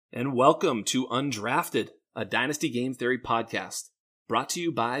And welcome to Undrafted, a Dynasty Game Theory podcast, brought to you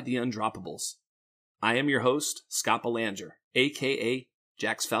by the Undroppables. I am your host, Scott Belanger, aka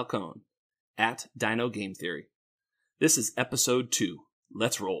Jax Falcone, at Dino Game Theory. This is episode 2.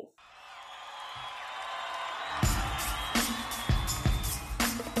 Let's roll.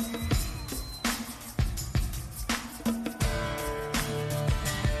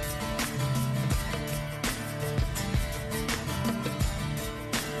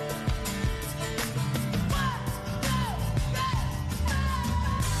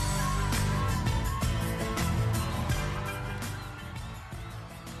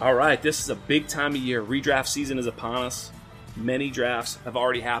 All right, this is a big time of year. Redraft season is upon us. Many drafts have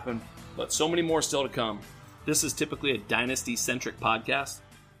already happened, but so many more still to come. This is typically a dynasty-centric podcast,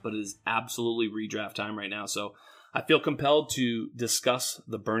 but it is absolutely redraft time right now. So I feel compelled to discuss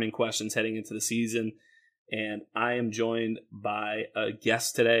the burning questions heading into the season, and I am joined by a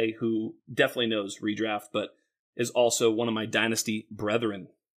guest today who definitely knows redraft, but is also one of my dynasty brethren.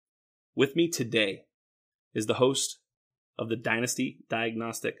 With me today is the host of the Dynasty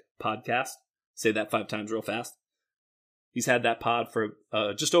Diagnostic Podcast. Say that 5 times real fast. He's had that pod for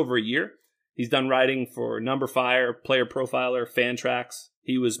just over a year. He's done writing for Number Fire, Player Profiler, Fantrax.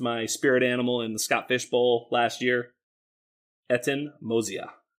 He was my spirit animal in the Scott Fish Bowl last year. Etienne Mozia.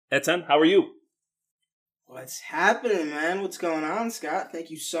 Etienne, how are you? What's happening, man? What's going on, Scott? Thank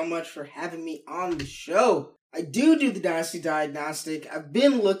you so much for having me on the show. I do the Dynasty Diagnostic. I've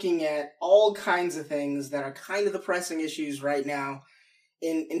been looking at all kinds of things that are kind of the pressing issues right now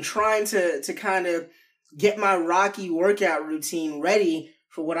in trying to kind of get my Rocky workout routine ready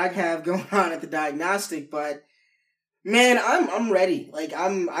for what I have going on at the Diagnostic. But man, I'm ready.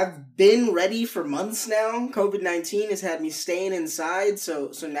 I've been ready for months now. COVID-19 has had me staying inside,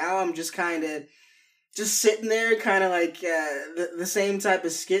 so now I'm just kind of just sitting there, kind of like the same type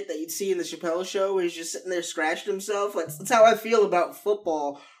of skit that you'd see in the Chappelle Show, where he's just sitting there scratching himself. That's how I feel about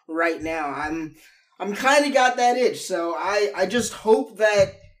football right now. I'm kind of got that itch, so I just hope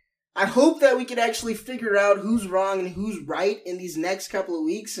that we can actually figure out who's wrong and who's right in these next couple of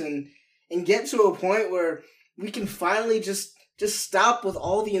weeks, and get to a point where we can finally just stop with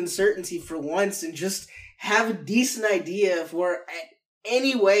all the uncertainty for once and just have a decent idea if we're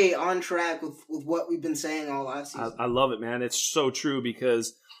any way on track with what we've been saying all last season. I love it, man. It's so true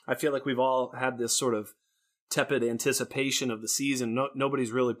because I feel like we've all had this sort of tepid anticipation of the season.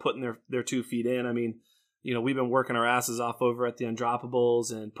 Nobody's really putting their 2 feet in. I mean, you know, we've been working our asses off over at the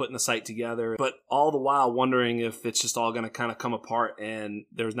Undroppables and putting the site together, but all the while wondering if it's just all going to kind of come apart and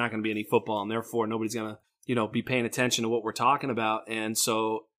there's not going to be any football, and therefore nobody's going to, you know, be paying attention to what we're talking about. And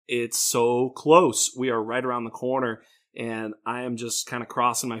so it's so close. We are right around the corner. And I am just kind of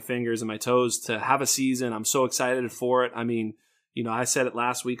crossing my fingers and my toes to have a season. I'm so excited for it. I mean, you know, I said it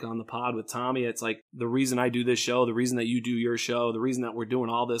last week on the pod with Tommy. It's like the reason I do this show, the reason that you do your show, the reason that we're doing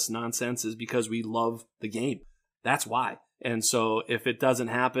all this nonsense is because we love the game. That's why. And so if it doesn't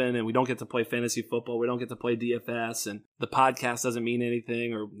happen and we don't get to play fantasy football, we don't get to play DFS, and the podcast doesn't mean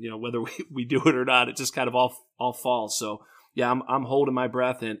anything, or, you know, whether we do it or not, it just kind of all falls. So yeah, I'm holding my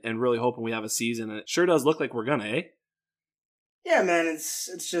breath and really hoping we have a season. And it sure does look like we're gonna, eh? Yeah, man,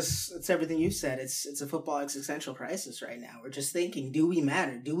 it's everything you said. It's a football existential crisis right now. We're just thinking, do we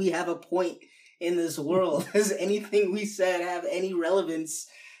matter? Do we have a point in this world? Does anything we said have any relevance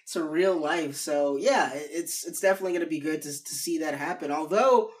to real life? So yeah, it's definitely going to be good to see that happen.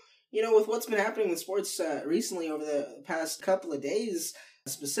 Although, you know, with what's been happening with sports recently over the past couple of days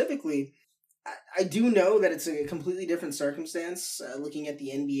specifically, I do know that it's a completely different circumstance looking at the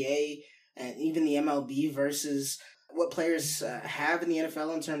NBA and even the MLB versus what players have in the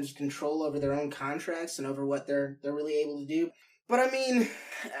NFL in terms of control over their own contracts and over what they're really able to do. But I mean,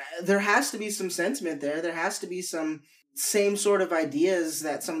 there has to be some sentiment there. There has to be some same sort of ideas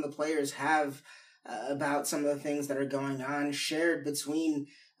that some of the players have about some of the things that are going on shared between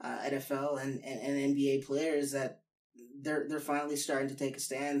NFL and NBA players, that they're finally starting to take a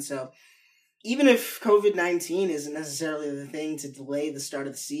stand. So even if COVID-19 isn't necessarily the thing to delay the start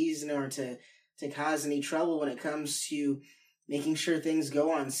of the season or to cause any trouble when it comes to making sure things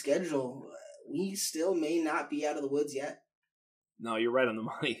go on schedule, we still may not be out of the woods yet. No, you're right on the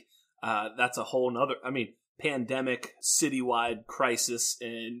money. That's a whole nother, pandemic, citywide crisis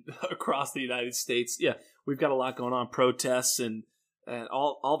across the United States. Yeah, we've got a lot going on, protests and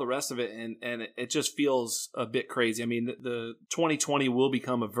all the rest of it, and it just feels a bit crazy. I mean, the 2020 will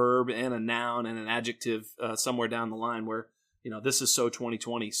become a verb and a noun and an adjective somewhere down the line where, you know, this is so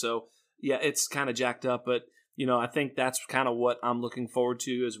 2020. So yeah, it's kind of jacked up, but you know, I think that's kind of what I'm looking forward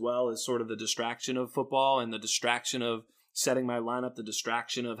to as well, is sort of the distraction of football and the distraction of setting my lineup, the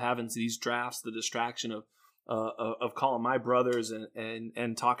distraction of having these drafts, the distraction of calling my brothers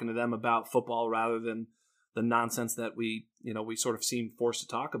and talking to them about football rather than the nonsense that we sort of seem forced to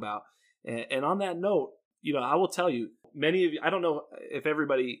talk about. And on that note, I will tell you, many of you, I don't know if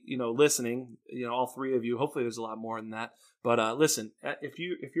everybody, listening, all three of you, hopefully there's a lot more than that. But listen, if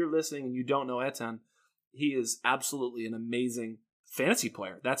you're listening and you don't know Etan, he is absolutely an amazing fantasy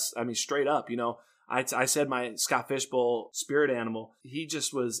player. That's, straight up, I said my Scott Fishbowl spirit animal. He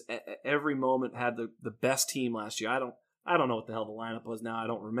just was every moment had the best team last year. I don't know what the hell the lineup was now. I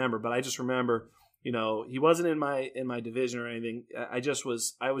don't remember, but I just remember, he wasn't in my division or anything. I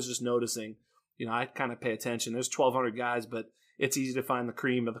was just noticing, I kind of pay attention. There's 1,200 guys, but it's easy to find the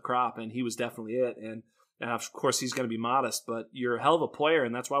cream of the crop, and he was definitely it. And of course, he's going to be modest, but you're a hell of a player,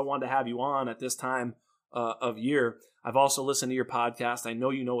 and that's why I wanted to have you on at this time of year. I've also listened to your podcast. I know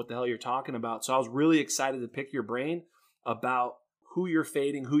you know what the hell you're talking about, so I was really excited to pick your brain about who you're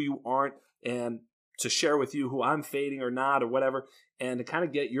fading, who you aren't, and to share with you who I'm fading or not or whatever, and to kind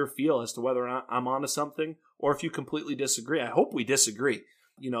of get your feel as to whether or not I'm onto something or if you completely disagree. I hope we disagree.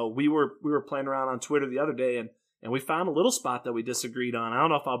 We were playing around on Twitter the other day, and we found a little spot that we disagreed on. I don't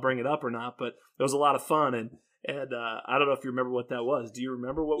know if I'll bring it up or not, but it was a lot of fun, and I don't know if you remember what that was. Do you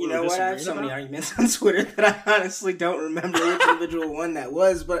remember what we were disagreeing about? I have so many arguments on Twitter that I honestly don't remember which individual one that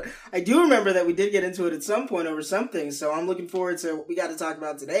was, but I do remember that we did get into it at some point over something, so I'm looking forward to what we got to talk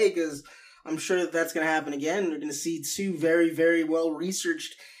about today, because I'm sure that's going to happen again. We're going to see two very, very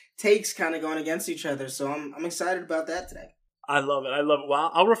well-researched takes kind of going against each other, so I'm excited about that today. I love it.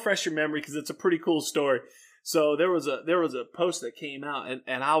 Well, I'll refresh your memory because it's a pretty cool story. So there was a post that came out,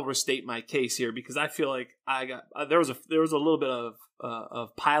 and I'll restate my case here because I feel like there was a little bit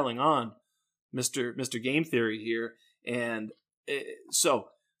of piling on Mr. Game Theory here, and so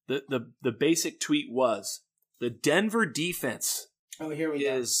the basic tweet was the Denver defense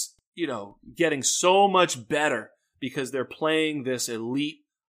is getting so much better because they're playing this elite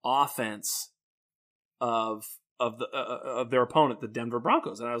offense of their opponent, the Denver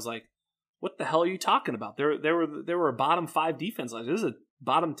Broncos, and I was like, what the hell are you talking about? They were a bottom 5 defense. This is a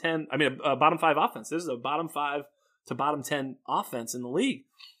bottom 10. A bottom 5 offense. This is a bottom 5 to bottom 10 offense in the league.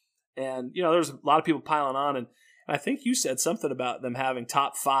 And there's a lot of people piling on, and I think you said something about them having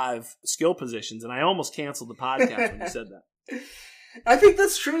top 5 skill positions, and I almost canceled the podcast when you said that. I think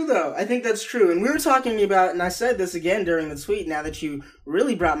that's true, though. I think that's true. And we were talking about, and I said this again during the tweet. Now that you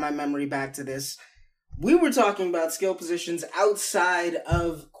really brought my memory back to this, we were talking about skill positions outside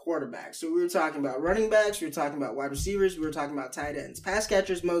of quarterbacks. So we were talking about running backs, we were talking about wide receivers, we were talking about tight ends, pass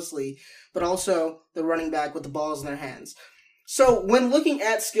catchers mostly, but also the running back with the balls in their hands. So when looking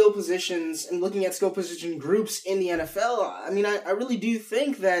at skill positions and looking at skill position groups in the NFL, I really do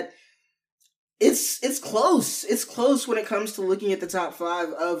think that it's close. It's close when it comes to looking at the top 5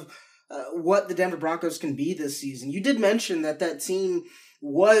 of what the Denver Broncos can be this season. You did mention that team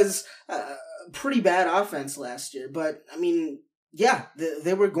was pretty bad offense last year, but yeah,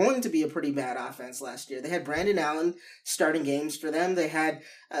 they were going to be a pretty bad offense last year. They had Brandon Allen starting games for them. They had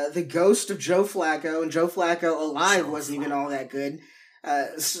the ghost of Joe Flacco, and Joe Flacco alive wasn't even all that good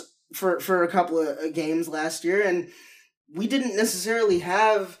for a couple of games last year. And we didn't necessarily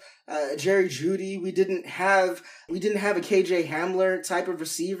have Jerry Jeudy. We didn't have a KJ Hamler type of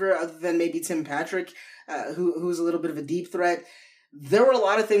receiver other than maybe Tim Patrick, who's a little bit of a deep threat. There were a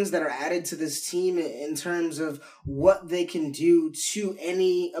lot of things that are added to this team in terms of what they can do to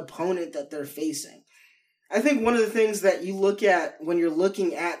any opponent that they're facing. I think one of the things that you look at when you're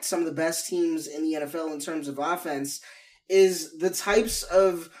looking at some of the best teams in the NFL in terms of offense is the types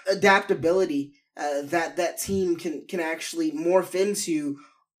of adaptability that team can actually morph into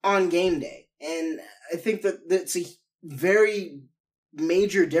on game day. And I think that that's a very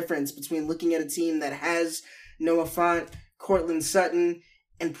major difference between looking at a team that has Noah Fant, Cortland Sutton,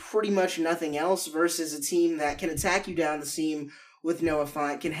 and pretty much nothing else versus a team that can attack you down the seam with Noah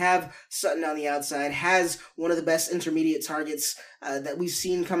Fant, can have Sutton on the outside, has one of the best intermediate targets that we've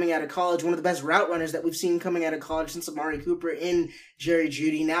seen coming out of college, one of the best route runners that we've seen coming out of college since Amari Cooper in Jerry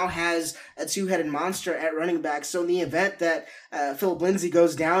Jeudy, now has a two-headed monster at running back. So in the event that Phillip Lindsay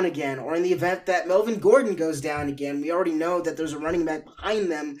goes down again, or in the event that Melvin Gordon goes down again, we already know that there's a running back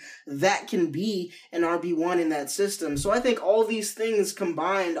behind them that can be an RB1 in that system. So I think all these things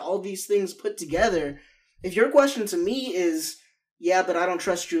combined, all these things put together, if your question to me is, yeah, but I don't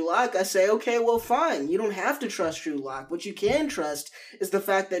trust Drew Lock, I say, okay, well, fine. You don't have to trust Drew Lock. What you can trust is the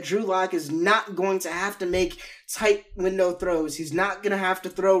fact that Drew Lock is not going to have to make tight window throws. He's not going to have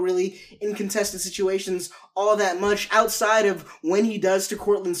to throw really in contested situations all that much outside of when he does to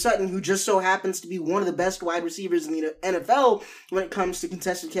Courtland Sutton, who just so happens to be one of the best wide receivers in the NFL when it comes to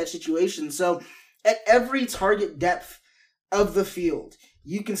contested catch situations. So at every target depth of the field,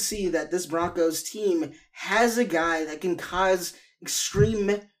 you can see that this Broncos team has a guy that can cause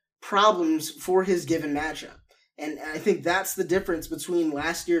extreme problems for his given matchup. And I think that's the difference between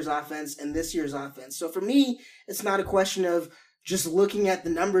last year's offense and this year's offense. So for me, it's not a question of just looking at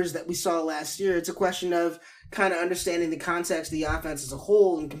the numbers that we saw last year. It's a question of kind of understanding the context of the offense as a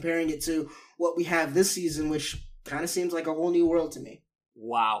whole and comparing it to what we have this season, which kind of seems like a whole new world to me.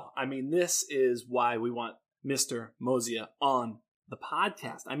 Wow. I mean, this is why we want Mr. Mozia on the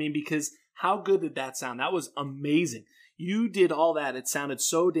podcast. I mean, because how good did that sound? That was amazing. You did all that. It sounded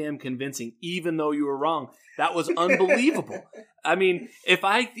so damn convincing, even though you were wrong. That was unbelievable. I mean, if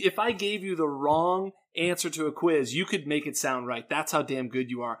I gave you the wrong answer to a quiz, you could make it sound right. That's how damn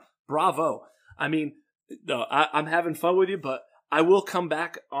good you are. Bravo. I mean, no, I'm having fun with you, but I will come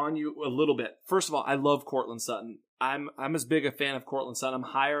back on you a little bit. First of all, I love Courtland Sutton. I'm as big a fan of Courtland Sutton.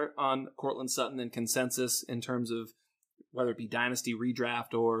 I'm higher on Courtland Sutton than consensus in terms of whether it be dynasty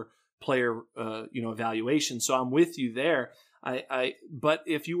redraft or player evaluation. So I'm with you there. But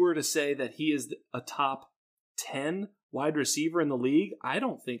if you were to say that he is a top 10 wide receiver in the league, I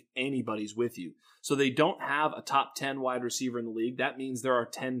don't think anybody's with you. So they don't have a top 10 wide receiver in the league. That means there are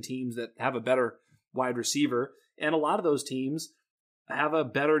 10 teams that have a better wide receiver. And a lot of those teams have a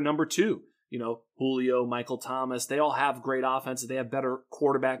better number two. You know, Julio, Michael Thomas, they all have great offenses. They have better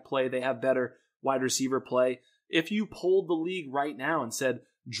quarterback play. They have better wide receiver play. If you polled the league right now and said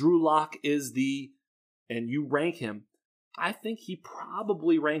Drew Lock is and you rank him, I think he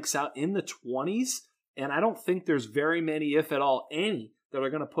probably ranks out in the 20s. And I don't think there's very many, if at all any, that are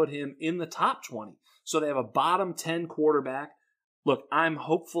going to put him in the top 20. So they have a bottom 10 quarterback. Look, I'm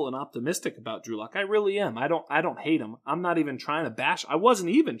hopeful and optimistic about Drew Lock. I really am. I don't hate him. I'm not even trying to bash. I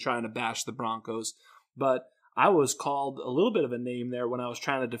wasn't even trying to bash the Broncos, but I was called a little bit of a name there when I was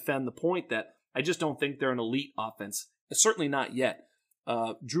trying to defend the point that I just don't think they're an elite offense. Certainly not yet.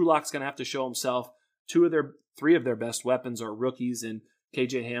 Drew Lock's going to have to show himself. Three of their best weapons are rookies in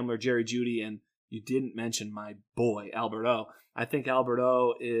KJ Hamler, Jerry Jeudy, and you didn't mention my boy, Albert O. I think Albert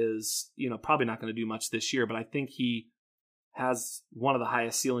O is, probably not going to do much this year, but I think he has one of the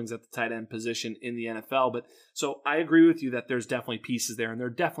highest ceilings at the tight end position in the NFL. But so I agree with you that there's definitely pieces there, and they're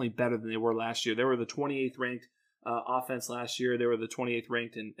definitely better than they were last year. They were the 28th ranked offense last year. They were the 28th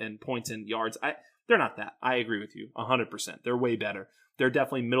ranked in points and yards. They're not that. I agree with you 100%. They're way better. They're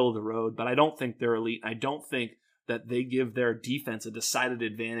definitely middle of the road, but I don't think they're elite. I don't think that they give their defense a decided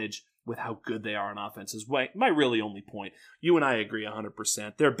advantage with how good they are on offense is my really only point. You and I agree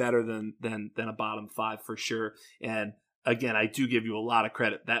 100%. They're better than a bottom five for sure. And again, I do give you a lot of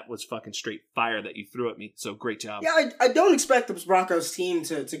credit. That was fucking straight fire that you threw at me. So great job. Yeah, I don't expect the Broncos team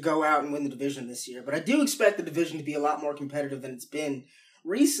to go out and win the division this year, but I do expect the division to be a lot more competitive than it's been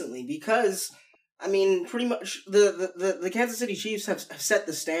recently because, I mean, pretty much the Kansas City Chiefs have set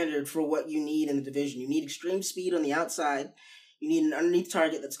the standard for what you need in the division. You need extreme speed on the outside. You need an underneath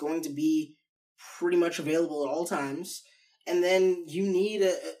target that's going to be pretty much available at all times. And then you need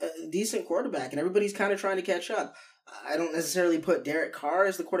a decent quarterback, and everybody's kind of trying to catch up. I don't necessarily put Derek Carr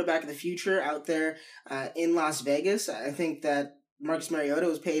as the quarterback of the future out there in Las Vegas. I think that Marcus Mariota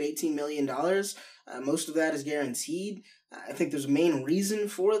was paid $18 million. Most of that is guaranteed. I think there's a main reason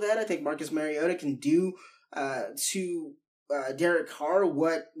for that. I think Marcus Mariota can do to Derek Carr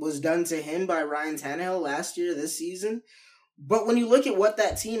what was done to him by Ryan Tannehill last year, this season. But when you look at what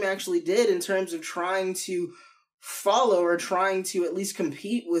that team actually did in terms of trying to follow or trying to at least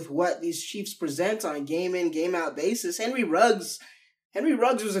compete with what these Chiefs present on a game-in, game-out basis, Henry Ruggs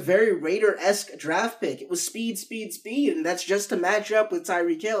was a very Raider-esque draft pick. It was speed, speed, speed, and that's just to match up with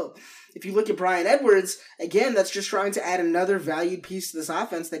Tyreek Hill. If you look at Bryan Edwards, again, that's just trying to add another valued piece to this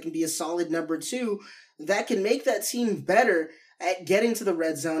offense that can be a solid number two that can make that team better at getting to the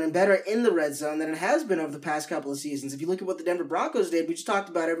red zone and better in the red zone than it has been over the past couple of seasons. If you look at what the Denver Broncos did, we just talked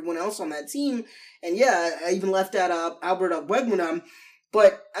about everyone else on that team, and yeah, I even left out Albert Ogbegmunam,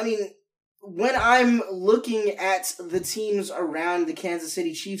 but, I mean, when I'm looking at the teams around the Kansas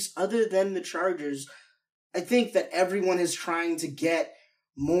City Chiefs, other than the Chargers, I think that everyone is trying to get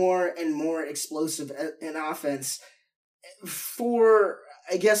more and more explosive in offense for,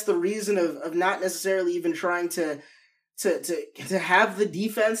 I guess, the reason of not necessarily even trying to to have the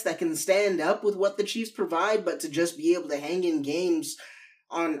defense that can stand up with what the Chiefs provide, but to just be able to hang in games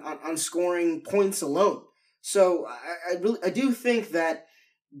on scoring points alone. So I do think that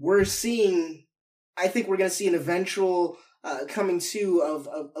I think we're going to see an eventual coming to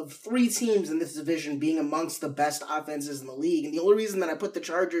of three teams in this division being amongst the best offenses in the league. And the only reason that I put the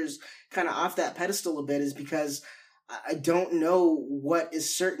Chargers kind of off that pedestal a bit is because I don't know what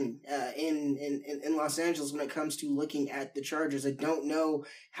is certain in Los Angeles when it comes to looking at the Chargers. I don't know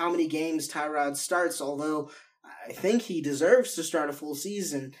how many games Tyrod starts, although I think he deserves to start a full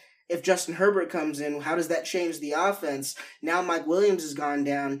season. If Justin Herbert comes in, how does that change the offense? Now Mike Williams has gone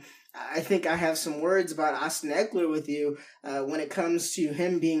down. I think I have some words about Austin Eckler with you when it comes to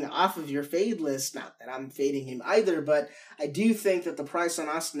him being off of your fade list. Not that I'm fading him either, but I do think that the price on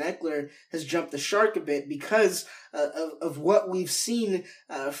Austin Eckler has jumped the shark a bit because of what we've seen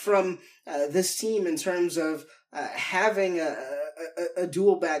from this team in terms of having a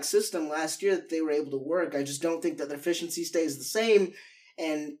dual back system last year that they were able to work. I just don't think that the efficiency stays the same.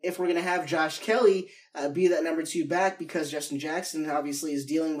 And if we're going to have Josh Kelly be that number 2 back because Justin Jackson obviously is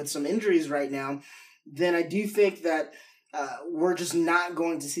dealing with some injuries right now, then I do think that we're just not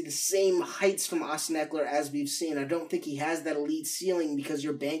going to see the same heights from Austin Eckler as we've seen. I don't think he has that elite ceiling because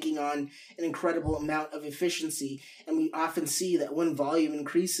you're banking on an incredible amount of efficiency. And we often see that when volume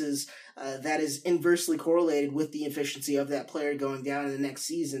increases, that is inversely correlated with the efficiency of that player going down in the next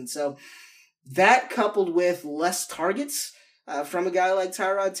season. So that coupled with less targets from a guy like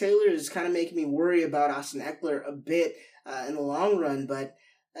Tyrod Taylor is kind of making me worry about Austin Eckler a bit in the long run. But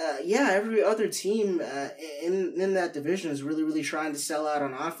every other team in that division is really, really trying to sell out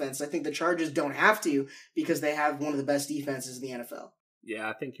on offense. I think the Chargers don't have to because they have one of the best defenses in the NFL. Yeah,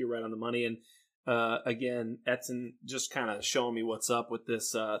 I think you're right on the money. And again, Edson just kind of showing me what's up with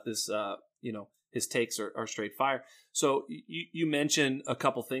this. His takes are straight fire. So you mentioned a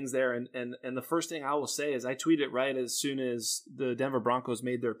couple things there, and the first thing I will say is I tweeted it right as soon as the Denver Broncos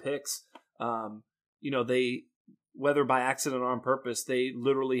made their picks. They, whether by accident or on purpose, they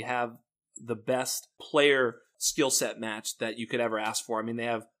literally have the best player skill set match that you could ever ask for. I mean, they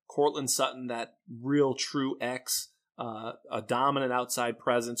have Courtland Sutton, that real true X, a dominant outside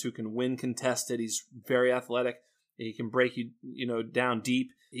presence who can win contested. He's very athletic. He can break you down deep.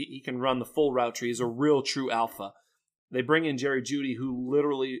 He can run the full route tree. He's a real true alpha. They bring in Jerry Jeudy, who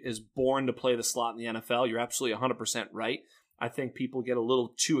literally is born to play the slot in the NFL. You're absolutely 100% right. I think people get a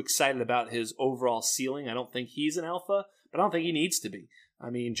little too excited about his overall ceiling. I don't think he's an alpha, but I don't think he needs to be. I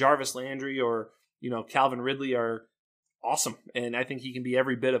mean, Jarvis Landry or Calvin Ridley are awesome, and I think he can be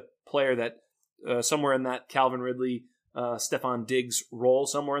every bit of player that somewhere in that Calvin Ridley, Stephon Diggs role,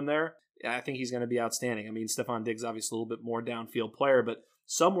 somewhere in there. I think he's going to be outstanding. I mean, Stephon Diggs obviously a little bit more downfield player, but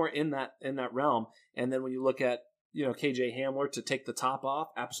somewhere in that realm. And then when you look at KJ Hamler to take the top off,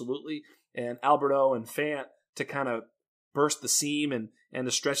 absolutely, and Alberto and Fant to kind of burst the seam and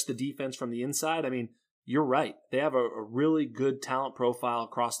to stretch the defense from the inside. I mean, you're right. They have a really good talent profile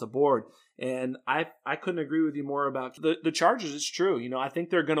across the board. And I couldn't agree with you more about the Chargers. It's true. I think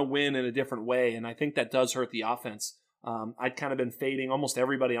they're going to win in a different way, and I think that does hurt the offense. I'd kind of been fading almost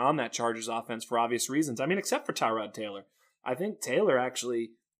everybody on that Chargers offense for obvious reasons. I mean, except for Tyrod Taylor. I think Taylor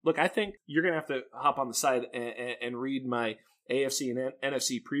actually, look, I think you're going to have to hop on the site and read my AFC and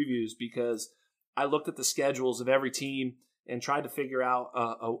NFC previews because I looked at the schedules of every team and tried to figure out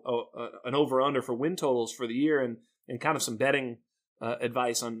an over-under for win totals for the year and kind of some betting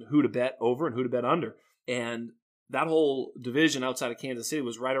advice on who to bet over and who to bet under. And that whole division outside of Kansas City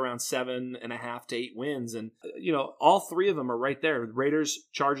was right around 7.5 to 8 wins. And, all three of them are right there, Raiders,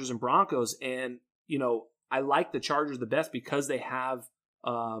 Chargers, and Broncos. And, I like the Chargers the best because they have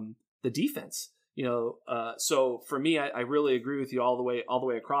the defense, so for me, I really agree with you all the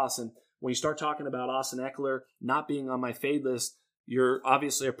way across. And when you start talking about Austin Eckler not being on my fade list, you're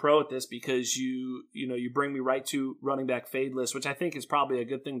obviously a pro at this because you bring me right to running back fade list, which I think is probably a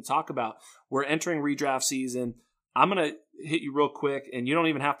good thing to talk about. We're entering redraft season. I'm going to hit you real quick, and you don't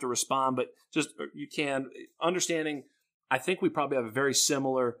even have to respond, but just you can. Understanding, I think we probably have a very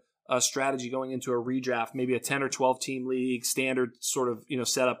similar strategy going into a redraft, maybe a 10 or 12 team league, standard sort of,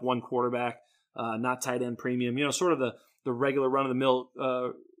 set up one quarterback, not tight end premium, sort of the regular run of the mill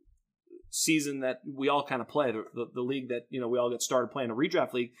season that we all kind of play, the league that, we all get started playing, a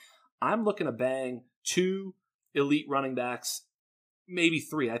redraft league. I'm looking to bang 2 elite running backs, maybe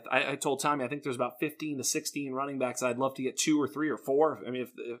 3. I told Tommy, I think there's about 15 to 16 running backs. I'd love to get 2 or 3 or 4. I mean,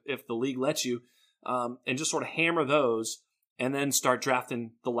 if the league lets you, and just sort of hammer those and then start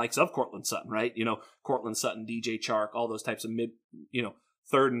drafting the likes of Courtland Sutton, right? Courtland Sutton, DJ Chark, all those types of mid,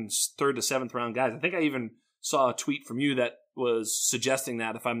 third to seventh round guys. I think I even saw a tweet from you that was suggesting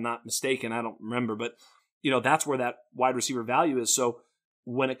that, if I'm not mistaken. I don't remember, but that's where that wide receiver value is. So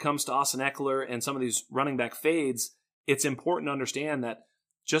when it comes to Austin Eckler and some of these running back fades, it's important to understand that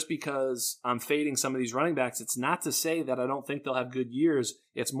just because I'm fading some of these running backs, it's not to say that I don't think they'll have good years.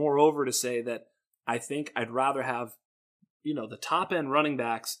 It's moreover to say that I think I'd rather have, the top end running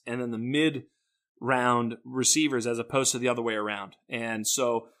backs and then the mid round receivers as opposed to the other way around. And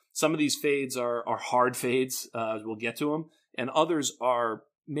so some of these fades are hard fades. We'll get to them. And others are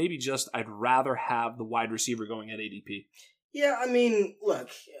maybe just I'd rather have the wide receiver going at ADP. Yeah, I mean, look,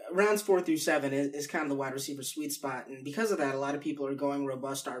 rounds 4 through 7 is kind of the wide receiver sweet spot. And because of that, a lot of people are going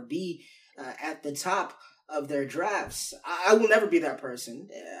robust RB at the top of their drafts. I will never be that person.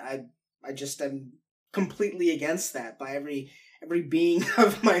 I just am completely against that by every being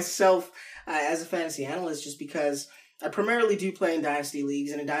of myself as a fantasy analyst, just because I primarily do play in dynasty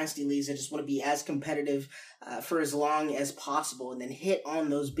leagues, and in dynasty leagues, I just want to be as competitive for as long as possible, and then hit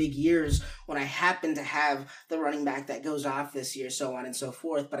on those big years when I happen to have the running back that goes off this year, so on and so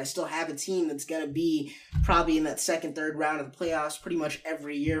forth. But I still have a team that's going to be probably in that second, third round of the playoffs pretty much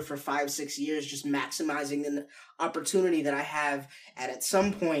every year for 5-6 years, just maximizing the opportunity that I have at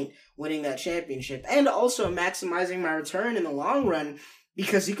some point winning that championship, and also maximizing my return in the long run.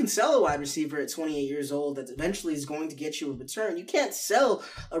 Because you can sell a wide receiver at 28 years old that eventually is going to get you a return. You can't sell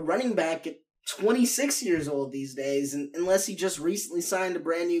a running back at 26 years old these days unless he just recently signed a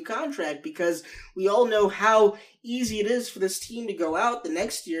brand new contract, because we all know how easy it is for this team to go out the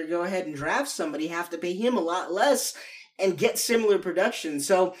next year, go ahead and draft somebody, have to pay him a lot less, and get similar production.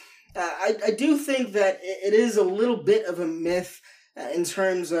 So I do think that it is a little bit of a myth in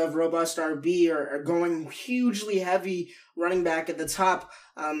terms of robust RB or going hugely heavy running back at the top.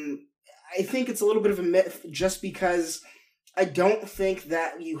 I think it's a little bit of a myth just because I don't think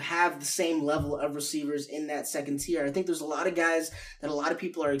that you have the same level of receivers in that second tier. I think there's a lot of guys that a lot of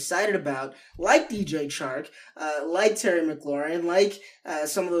people are excited about, like DJ Chark, like Terry McLaurin, like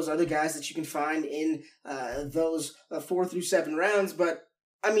some of those other guys that you can find in those 4 through 7 rounds. But,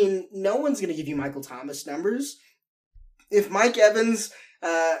 I mean, no one's going to give you Michael Thomas numbers. If Mike Evans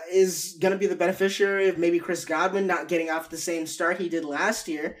is going to be the beneficiary of maybe Chris Godwin not getting off the same start he did last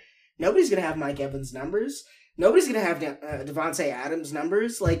year, nobody's going to have Mike Evans' numbers. Nobody's going to have Devontae Adams'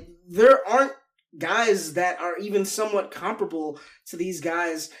 numbers. Like, there aren't guys that are even somewhat comparable to these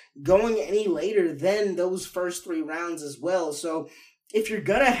guys going any later than those first 3 rounds as well. So if you're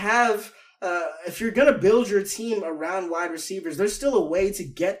going to have if you're going to build your team around wide receivers, there's still a way to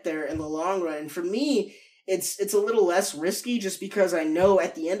get there in the long run. And for me, it's a little less risky just because I know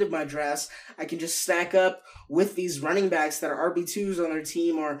at the end of my drafts, I can just stack up with these running backs that are RB2s on their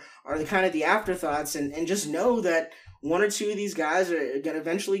team or are the kind of the afterthoughts and just know that 1 or 2 of these guys are going to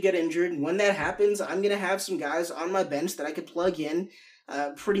eventually get injured. And when that happens, I'm going to have some guys on my bench that I could plug in,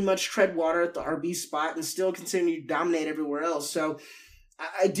 pretty much tread water at the RB spot and still continue to dominate everywhere else. So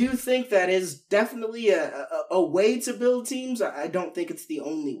I do think that is definitely a way to build teams. I don't think it's the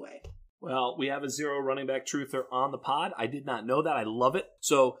only way. Well, we have a zero running back truther on the pod. I did not know that. I love it.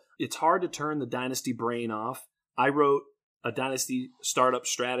 So it's hard to turn the Dynasty brain off. I wrote a Dynasty startup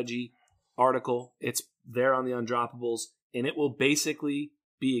strategy article. It's there on the Undroppables, and it will basically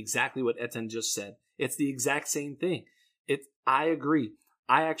be exactly what Etienne just said. It's the exact same thing. I agree.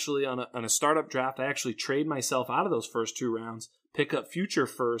 I actually, on a startup draft, I actually trade myself out of those first 2 rounds, pick up future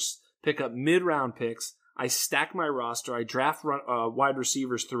firsts, pick up mid-round picks. I stack my roster. I draft wide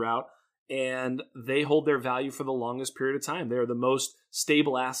receivers throughout, and they hold their value for the longest period of time. They're the most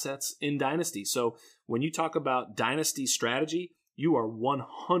stable assets in Dynasty. So when you talk about Dynasty strategy, you are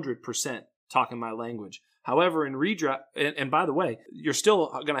 100% talking my language. However, in redraft, and by the way, you're still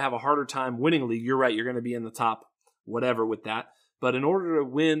going to have a harder time winning a league. You're right. You're going to be in the top whatever with that. But in order to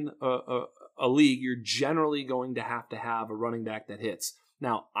win a league, you're generally going to have a running back that hits.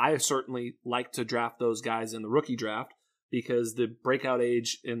 Now, I certainly like to draft those guys in the rookie draft, because the breakout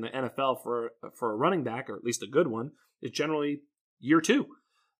age in the NFL for a running back, or at least a good one, is generally year 2.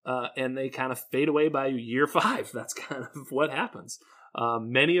 And they kind of fade away by year 5. That's kind of what happens.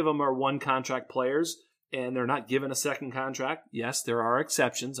 Many of them are one contract players, and they're not given a second contract. Yes, there are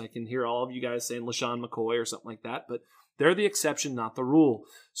exceptions. I can hear all of you guys saying LaShawn McCoy or something like that, but they're the exception, not the rule.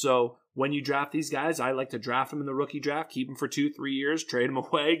 So when you draft these guys, I like to draft them in the rookie draft, keep them for 2-3 years, trade them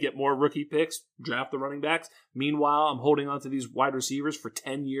away, get more rookie picks, draft the running backs. Meanwhile, I'm holding on to these wide receivers for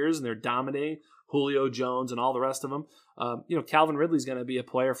 10 years, and they're dominating. Julio Jones and all the rest of them. Calvin Ridley's going to be a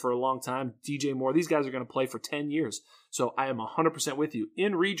player for a long time. DJ Moore, these guys are going to play for 10 years. So I am 100% with you.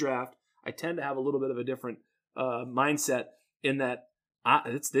 In redraft, I tend to have a little bit of a different mindset in that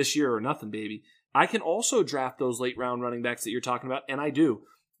it's this year or nothing, baby. I can also draft those late round running backs that you're talking about, and I do.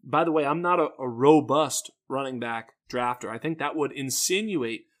 By the way, I'm not a robust running back drafter. I think that would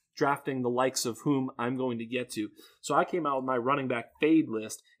insinuate drafting the likes of whom I'm going to get to. So I came out with my running back fade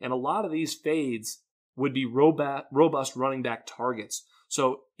list, and a lot of these fades would be robust running back targets.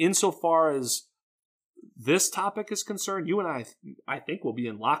 So insofar as this topic is concerned, you and I think will be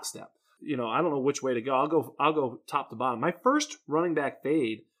in lockstep. I don't know which way to go. I'll go top to bottom. My first running back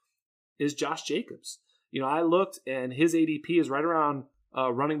fade is Josh Jacobs. I looked, and his ADP is right around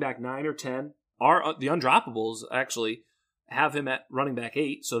running back 9 or 10. The undroppables actually have him at running back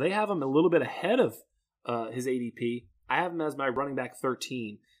 8, so they have him a little bit ahead of his ADP. I have him as my running back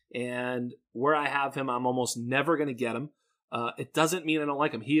 13, and where I have him, I'm almost never going to get him. It doesn't mean I don't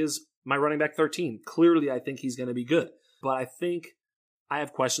like him. He is my running back 13. Clearly, I think he's going to be good, but I think I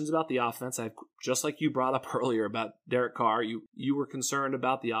have questions about the offense. Just like you brought up earlier about Derek Carr, you were concerned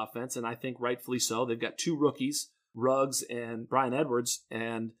about the offense, and I think rightfully so. They've got 2 rookies, Ruggs and Bryan Edwards,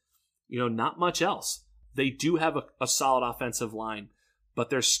 and not much else. They do have a solid offensive line, but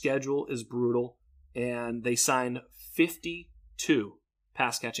their schedule is brutal, and they signed 52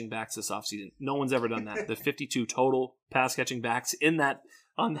 pass-catching backs this offseason. No one's ever done that. The 52 total pass-catching backs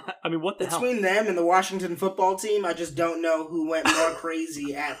on that. I mean, what the hell? Between them and the Washington football team, I just don't know who went more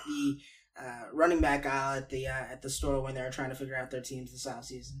crazy at the running back aisle at the store when they were trying to figure out their teams this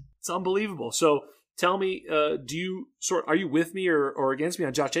offseason. It's unbelievable. So tell me, are you with me or against me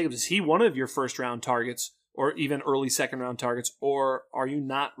on Josh Jacobs? Is he one of your first round targets or even early second round targets, or are you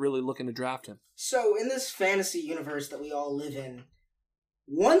not really looking to draft him? So in this fantasy universe that we all live in,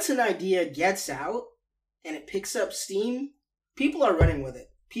 once an idea gets out and it picks up steam, people are running with it.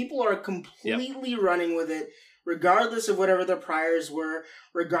 People are completely running with it, regardless of whatever their priors were,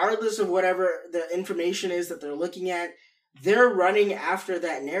 regardless of whatever the information is that they're looking at. They're running after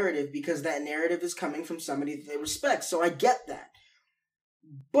that narrative because that narrative is coming from somebody that they respect. So I get that.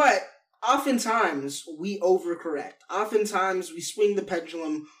 But oftentimes we overcorrect. Oftentimes we swing the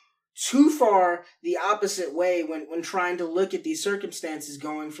pendulum too far the opposite way when trying to look at these circumstances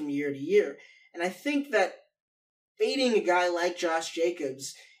going from year to year. And I think that fading a guy like Josh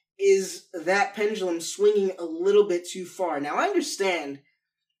Jacobs is that pendulum swinging a little bit too far. Now, I understand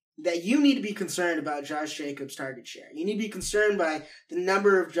that you need to be concerned about Josh Jacobs' target share. You need to be concerned by the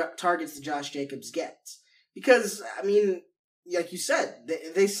number of targets that Josh Jacobs gets. Because, I mean, like you said,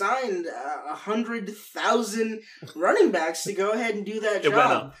 they signed 100,000 running backs to go ahead and do that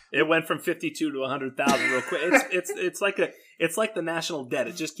job. It went from 52 to 100,000 real quick. It's like the national debt.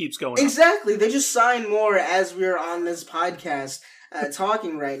 It just keeps going up. Exactly. They just signed more as we're on this podcast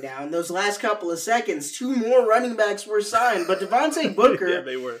talking right now. In those last couple of seconds, 2 more running backs were signed. But Devontae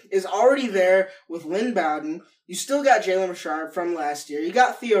Booker is already there with Lynn Bowden. You still got Jalen Richard from last year. You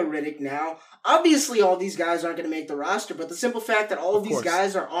got Theo Riddick now. Obviously, all these guys aren't going to make the roster, but the simple fact that all of these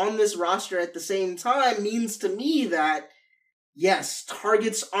guys are on this roster at the same time means to me that, yes,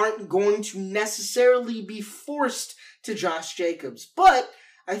 targets aren't going to necessarily be forced to Josh Jacobs. But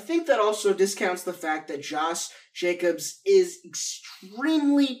I think that also discounts the fact that Josh Jacobs is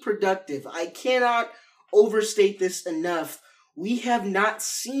extremely productive. I cannot overstate this enough. We have not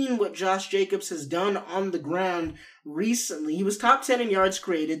seen what Josh Jacobs has done on the ground recently. He was top 10 in yards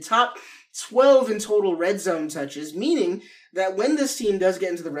created, top 12 in total red zone touches, meaning that when this team does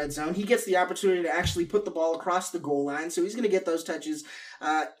get into the red zone, he gets the opportunity to actually put the ball across the goal line, so he's going to get those touches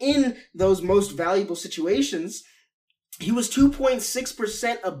in those most valuable situations. He was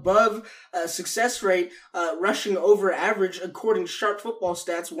 2.6% above success rate, rushing over average, according to Sharp Football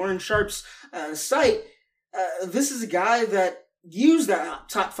Stats, Warren Sharp's site. This is a guy that used that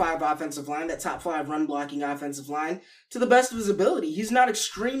top 5 offensive line, that top 5 run-blocking offensive line, to the best of his ability. He's not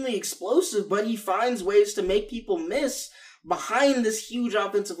extremely explosive, but he finds ways to make people miss behind this huge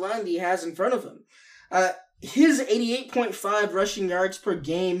offensive line that he has in front of him. His 88.5 rushing yards per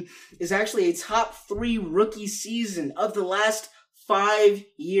game is actually a top 3 rookie season of the last 5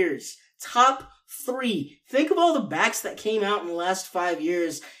 years. Top 3. Think of all the backs that came out in the last 5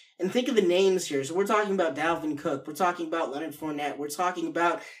 years, and think of the names here. So we're talking about Dalvin Cook. We're talking about Leonard Fournette. We're talking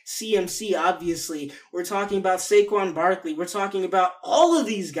about CMC, obviously. We're talking about Saquon Barkley. We're talking about all of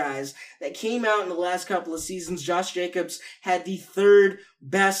these guys that came out in the last couple of seasons. Josh Jacobs had the 3rd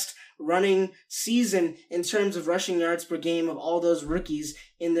best running season in terms of rushing yards per game of all those rookies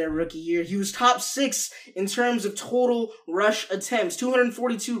in their rookie year. He was top 6 in terms of total rush attempts,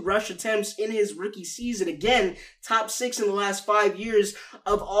 242 rush attempts in his rookie season. Again, top 6 in the last 5 years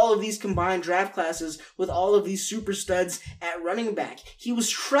of all of these combined draft classes with all of these super studs at running back. He was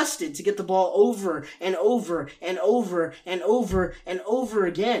trusted to get the ball over and over and over and over and over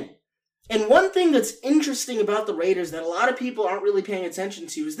again. And one thing that's interesting about the Raiders that a lot of people aren't really paying attention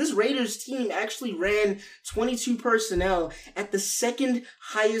to is this Raiders team actually ran 22 personnel at the second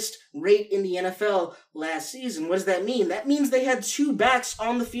highest rate in the NFL last season. What does that mean? That means they had 2 backs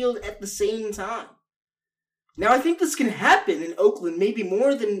on the field at the same time. Now, I think this can happen in Oakland, maybe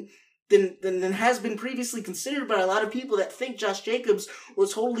more than has been previously considered by a lot of people that think Josh Jacobs will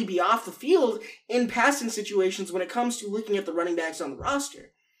totally be off the field in passing situations when it comes to looking at the running backs on the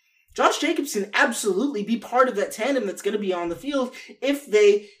roster. Josh Jacobs can absolutely be part of that tandem that's going to be on the field if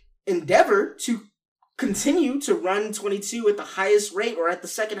they endeavor to continue to run 22 at the highest rate or at the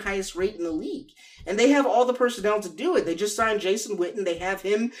second highest rate in the league. And they have all the personnel to do it. They just signed Jason Witten. They have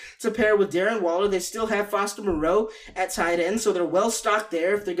him to pair with Darren Waller. They still have Foster Moreau at tight end, so they're well stocked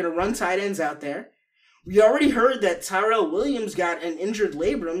there if they're going to run tight ends out there. We already heard that Tyrell Williams got an injured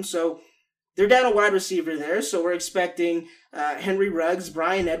labrum, so they're down a wide receiver there, so we're expecting Henry Ruggs,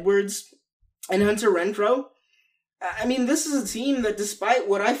 Brian Edwards, and Hunter Renfrow. I mean, this is a team that, despite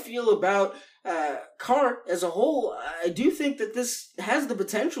what I feel about Carr as a whole, I do think that this has the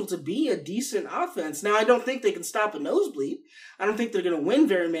potential to be a decent offense. Now, I don't think they can stop a nosebleed. I don't think they're going to win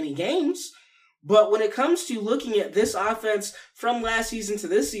very many games. But when it comes to looking at this offense from last season to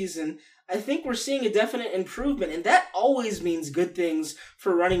this season, I think we're seeing a definite improvement, and that always means good things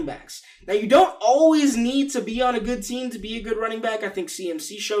for running backs. Now, you don't always need to be on a good team to be a good running back. I think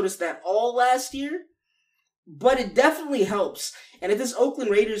CMC showed us that all last year, but it definitely helps. And if this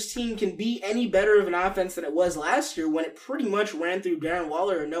Oakland Raiders team can be any better of an offense than it was last year when it pretty much ran through Darren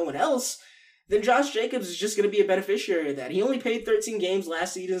Waller and no one else, then Josh Jacobs is just going to be a beneficiary of that. He only played 13 games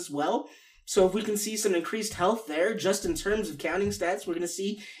last season as well. So if we can see some increased health there, just in terms of counting stats, we're going to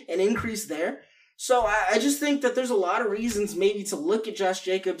see an increase there. So I just think that there's a lot of reasons maybe to look at Josh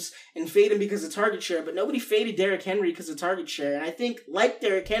Jacobs and fade him because of target share, but nobody faded Derrick Henry because of target share. And I think, like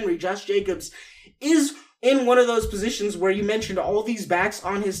Derrick Henry, Josh Jacobs is in one of those positions where you mentioned all these backs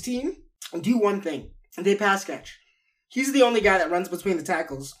on his team do one thing, and they pass catch. He's the only guy that runs between the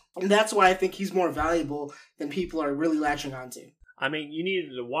tackles, and that's why I think he's more valuable than people are really latching onto. I mean, you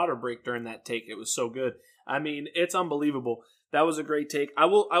needed a water break during that take. It was so good. I mean, it's unbelievable. That was a great take. I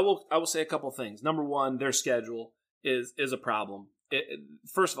will say a couple things. Number one, their schedule is a problem.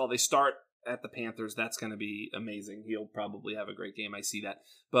 First of all, they start at the Panthers. That's going to be amazing. He'll probably have a great game. I see that.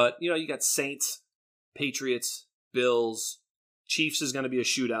 But, you got Saints, Patriots, Bills, Chiefs is going to be a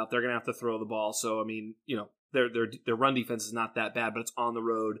shootout. They're going to have to throw the ball. So, I mean, their run defense is not that bad, but it's on the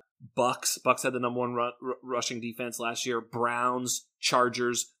road. Bucks had the number one rushing defense last year. Browns,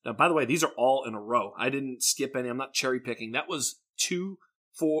 Chargers. Now, by the way, these are all in a row. I didn't skip any. I'm not cherry picking. That was 2,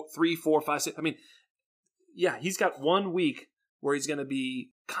 4, 3, 4, 5, 6. I mean, yeah, he's got 1 week where he's going to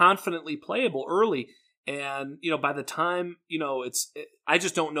be confidently playable early. And, by the time, I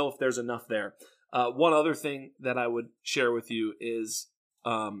just don't know if there's enough there. One other thing that I would share with you is,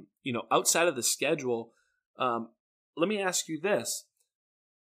 outside of the schedule, let me ask you this.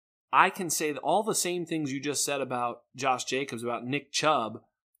 I can say that all the same things you just said about Josh Jacobs, about Nick Chubb,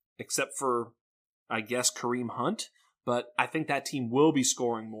 except for, I guess, Kareem Hunt. But I think that team will be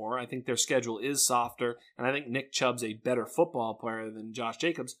scoring more. I think their schedule is softer, and I think Nick Chubb's a better football player than Josh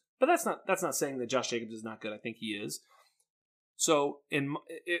Jacobs. But that's not saying that Josh Jacobs is not good. I think he is. So,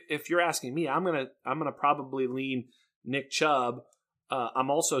 if you're asking me, I'm gonna probably lean Nick Chubb.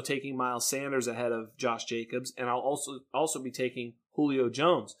 I'm also taking Miles Sanders ahead of Josh Jacobs, and I'll also be taking Julio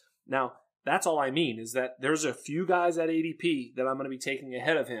Jones. Now, that's all I mean, is that there's a few guys at ADP that I'm going to be taking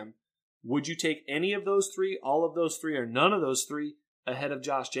ahead of him. Would you take any of those three, all of those three, or none of those three ahead of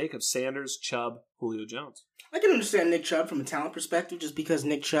Josh Jacobs? Sanders, Chubb, Julio Jones. I can understand Nick Chubb from a talent perspective, just because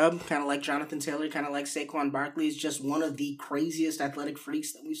Nick Chubb, kind of like Jonathan Taylor, kind of like Saquon Barkley, is just one of the craziest athletic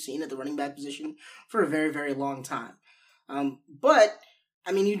freaks that we've seen at the running back position for a very, very long time. But,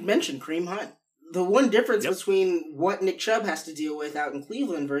 I mean, you'd mentioned Kareem Hunt. The one difference between what Nick Chubb has to deal with out in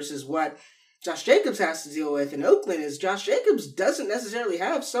Cleveland versus what Josh Jacobs has to deal with in Oakland is Josh Jacobs doesn't necessarily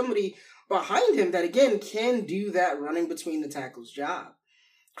have somebody behind him that, again, can do that running between the tackles job.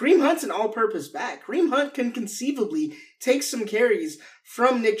 Kareem Hunt's an all-purpose back. Kareem Hunt can conceivably take some carries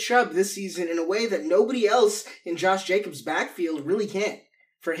from Nick Chubb this season in a way that nobody else in Josh Jacobs' backfield really can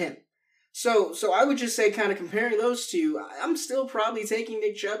for him. So I would just say, kind of comparing those two, I'm still probably taking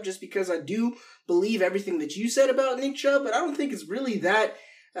Nick Chubb just because I do believe everything that you said about Nick Chubb, but I don't think it's really that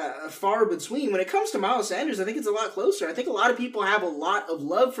far between. When it comes to Miles Sanders, I think it's a lot closer. I think a lot of people have a lot of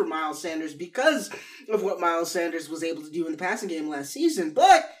love for Miles Sanders because of what Miles Sanders was able to do in the passing game last season.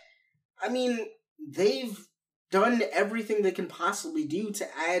 But, I mean, they've done everything they can possibly do to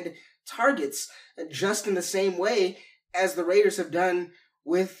add targets just in the same way as the Raiders have done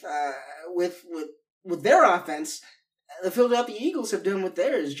with their offense, the Philadelphia Eagles have done with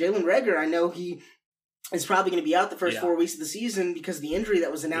theirs. Jalen Reagor, I know he is probably going to be out the first 4 weeks of the season because of the injury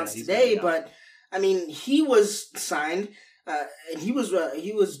that was announced today. But I mean, he was signed and he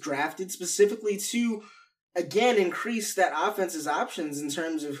was drafted specifically to again increase that offense's options in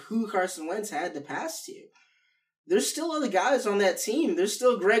terms of who Carson Wentz had to pass to. There's still other guys on that team. There's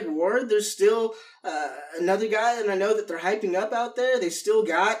still Greg Ward. There's still another guy that I know that they're hyping up out there. They still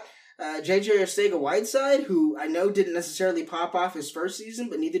got J.J. Arcega-Whiteside, who I know didn't necessarily pop off his first season,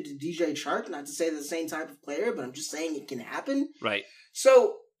 but neither did DJ Chark. Not to say they're the same type of player, but I'm just saying it can happen. Right.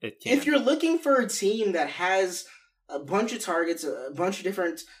 So if you're looking for a team that has a bunch of targets, a bunch of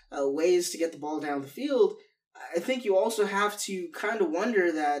different ways to get the ball down the field, I think you also have to kind of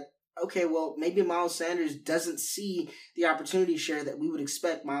wonder that, okay, well, maybe Miles Sanders doesn't see the opportunity share that we would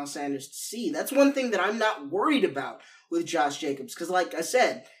expect Miles Sanders to see. That's one thing that I'm not worried about with Josh Jacobs, because like I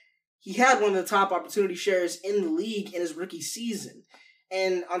said, he had one of the top opportunity shares in the league in his rookie season.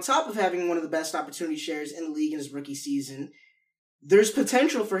 And on top of having one of the best opportunity shares in the league in his rookie season, there's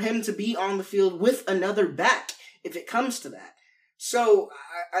potential for him to be on the field with another back if it comes to that. So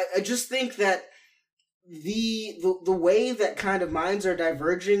I just think that the way that kind of minds are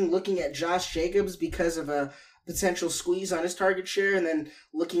diverging, looking at Josh Jacobs because of a potential squeeze on his target share, and then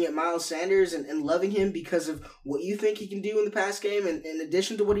looking at Miles Sanders and loving him because of what you think he can do in the pass game, and in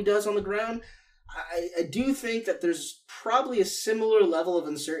addition to what he does on the ground, I do think that there's probably a similar level of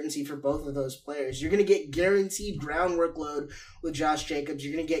uncertainty for both of those players. You're going to get guaranteed ground workload with Josh Jacobs.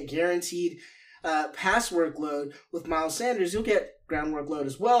 You're going to get guaranteed pass workload with Miles Sanders. You'll get ground workload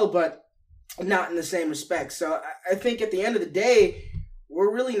as well, but not in the same respect. So I think at the end of the day,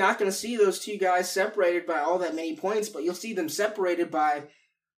 we're really not going to see those two guys separated by all that many points, but you'll see them separated by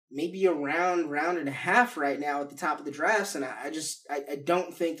maybe a round and a half right now at the top of the drafts, and I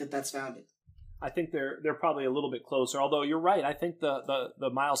don't think that that's founded. I think they're probably a little bit closer, although you're right. I think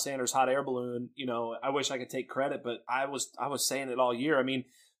the Miles Sanders hot air balloon, I wish I could take credit, but I was saying it all year. I mean,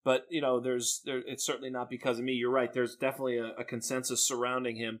 but it's certainly not because of me. You're right. There's definitely a consensus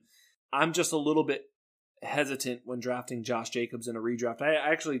surrounding him. I'm just a little bit hesitant when drafting Josh Jacobs in a redraft.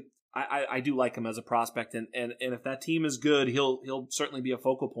 I do like him as a prospect, and if that team is good, he'll certainly be a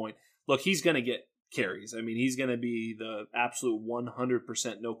focal point. Look, he's going to get carries. I mean, he's going to be the absolute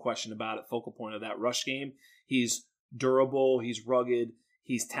 100%, no question about it, focal point of that rush game. He's durable, he's rugged,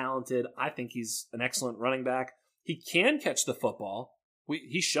 he's talented. I think he's an excellent running back. He can catch the football.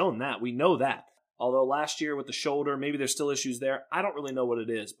 He's shown that. We know that. Although last year with the shoulder, maybe there's still issues there. I don't really know what it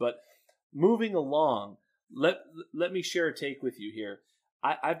is. But moving along, let me share a take with you here.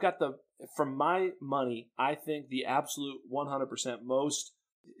 I've got from my money, I think the absolute 100% most,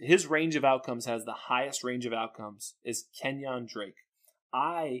 his range of outcomes has the highest range of outcomes is Kenyon Drake.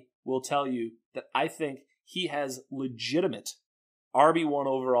 I will tell you that I think he has legitimate RB1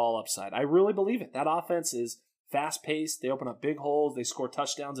 overall upside. I really believe it. That offense is fast-paced. They open up big holes. They score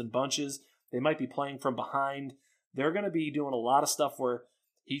touchdowns in bunches. They might be playing from behind. They're going to be doing a lot of stuff where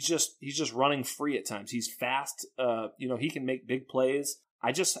he's just running free at times. He's fast. He can make big plays.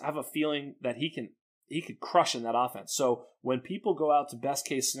 I just have a feeling that he could crush in that offense. So when people go out to best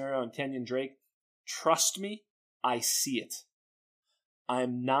case scenario on Kenyon Drake, trust me, I see it.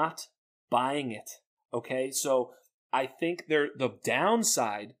 I'm not buying it. Okay, so I think the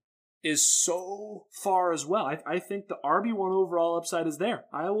downside is so far as well. I think the RB1 overall upside is there.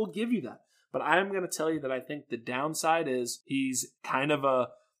 I will give you that. But I'm going to tell you that I think the downside is he's kind of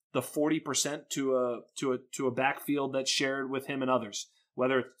the 40% to a backfield that's shared with him and others.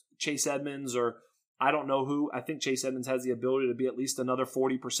 Whether it's Chase Edmonds or I don't know who. I think Chase Edmonds has the ability to be at least another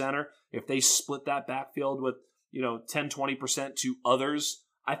 40%er. If they split that backfield with 10-20% to others,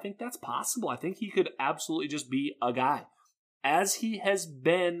 I think that's possible. I think he could absolutely just be a guy. As he has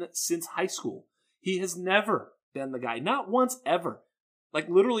been since high school. He has never been the guy. Not once ever. Like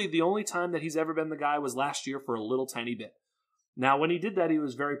literally the only time that he's ever been the guy was last year for a little tiny bit. Now when he did that, he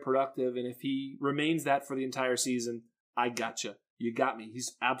was very productive. And if he remains that for the entire season, I gotcha. You got me.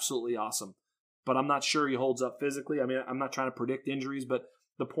 He's absolutely awesome. But I'm not sure he holds up physically. I mean, I'm not trying to predict injuries, but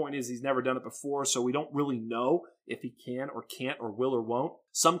the point is he's never done it before. So we don't really know if he can or can't or will or won't.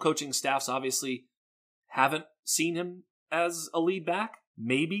 Some coaching staffs obviously haven't seen him as a lead back.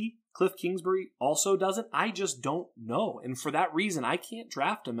 Maybe Cliff Kingsbury also doesn't. I just don't know. And for that reason, I can't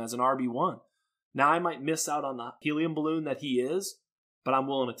draft him as an RB1. Now, I might miss out on the helium balloon that he is, but I'm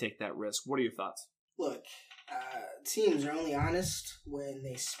willing to take that risk. What are your thoughts? Look, teams are only honest when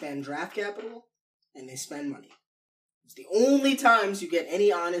they spend draft capital and they spend money. It's the only times you get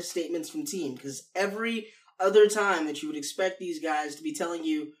any honest statements from team, because every other time that you would expect these guys to be telling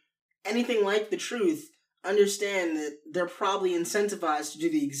you anything like the truth, understand that they're probably incentivized to do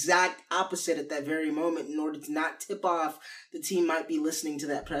the exact opposite at that very moment in order to not tip off the team might be listening to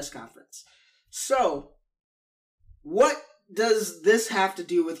that press conference. So, what does this have to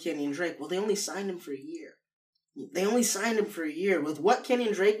do with Kenyon Drake? Well, they only signed him for a year. With what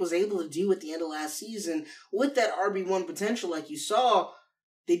Kenyon Drake was able to do at the end of last season, with that RB1 potential like you saw,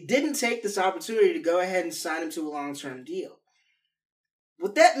 they didn't take this opportunity to go ahead and sign him to a long-term deal.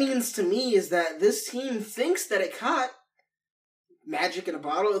 What that means to me is that this team thinks that it caught magic in a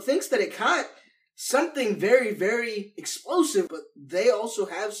bottle. It thinks that it caught something very, very explosive, but they also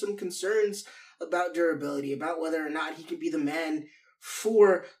have some concerns about durability, about whether or not he can be the man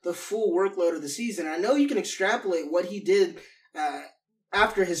for the full workload of the season. I know you can extrapolate what he did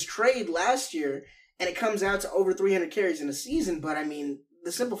after his trade last year, and it comes out to over 300 carries in a season, but I mean,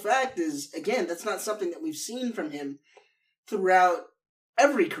 the simple fact is, again, that's not something that we've seen from him throughout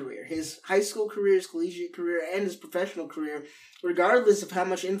every career, his high school career, his collegiate career, and his professional career, regardless of how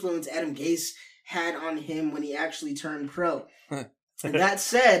much influence Adam Gase had on him when he actually turned pro. And that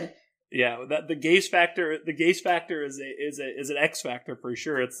said, yeah, that the Gase factor is an X factor for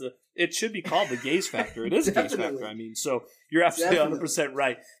sure. It should be called the Gase factor. It is a Gase factor. I mean, so you're absolutely 100%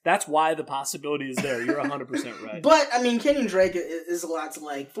 right. That's why the possibility is there. You're 100% right. But I mean, Kenyon Drake is a lot to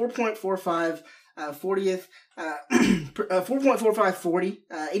like. 4.45 40th, 4.45 40,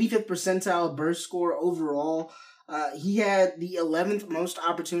 85th percentile burst score overall. He had the 11th most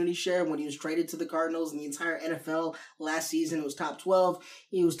opportunity share when he was traded to the Cardinals in the entire NFL last season. It was top 12.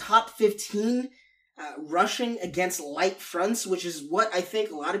 He was top 15 rushing against light fronts, which is what I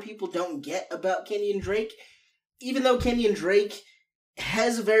think a lot of people don't get about Kenyon Drake. Even though Kenyon Drake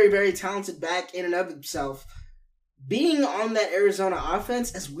has a very, very talented back in and of himself, being on that Arizona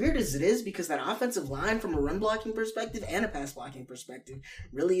offense, as weird as it is, because that offensive line from a run blocking perspective and a pass blocking perspective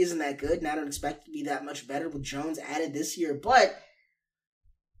really isn't that good, and I don't expect it to be that much better with Jones added this year, but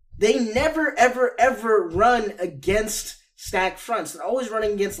they never, ever, ever run against stacked fronts. They're always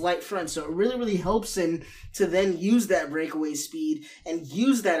running against light fronts, so it really, really helps him to then use that breakaway speed and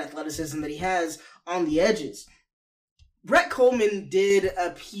use that athleticism that he has on the edges. Brett Coleman did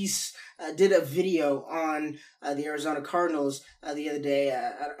a video on the Arizona Cardinals the other day.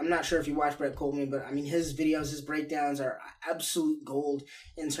 I'm not sure if you watched Brett Coleman, but I mean, his videos, his breakdowns are absolute gold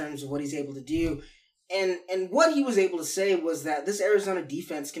in terms of what he's able to do. And what he was able to say was that this Arizona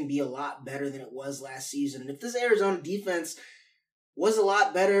defense can be a lot better than it was last season. And if this Arizona defense was a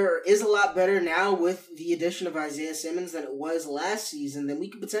lot better, or is a lot better now with the addition of Isaiah Simmons than it was last season, then we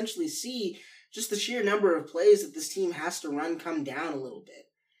could potentially see just the sheer number of plays that this team has to run come down a little bit.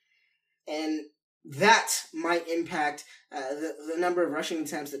 And that might impact the number of rushing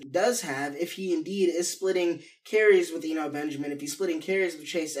attempts that he does have if he indeed is splitting carries with Eno Benjamin, if he's splitting carries with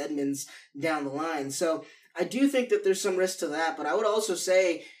Chase Edmonds down the line. So I do think that there's some risk to that, but I would also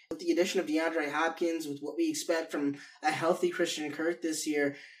say with the addition of DeAndre Hopkins, with what we expect from a healthy Christian Kirk this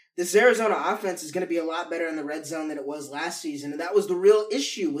year, this Arizona offense is going to be a lot better in the red zone than it was last season. And that was the real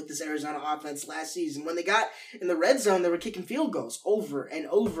issue with this Arizona offense last season. When they got in the red zone, they were kicking field goals over and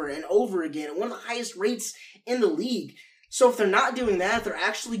over and over again at one of the highest rates in the league. So if they're not doing that, they're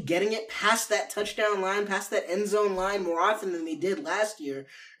actually getting it past that touchdown line, past that end zone line more often than they did last year.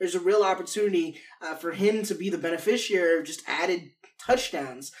 There's a real opportunity for him to be the beneficiary of just added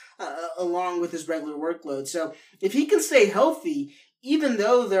touchdowns along with his regular workload. So if he can stay healthy, even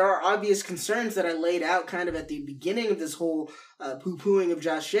though there are obvious concerns that I laid out kind of at the beginning of this whole poo-pooing of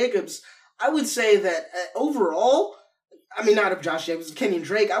Josh Jacobs, I would say that overall, I mean, not of Josh Jacobs, of Kenyon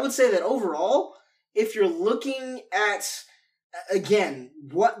Drake, I would say that overall, if you're looking at, again,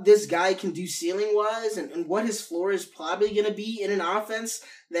 what this guy can do ceiling-wise and what his floor is probably going to be in an offense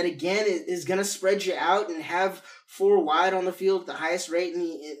that, again, is going to spread you out and have four wide on the field at the highest rate in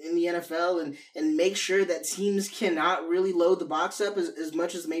the NFL and make sure that teams cannot really load the box up as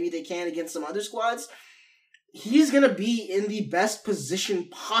much as maybe they can against some other squads, he's going to be in the best position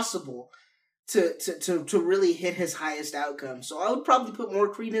possible to really hit his highest outcome. So I would probably put more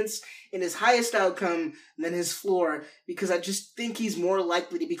credence in his highest outcome than his floor, because I just think he's more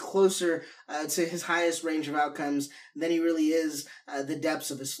likely to be closer to his highest range of outcomes than he really is the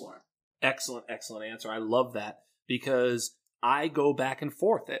depths of his floor. Excellent answer. I love that, because I go back and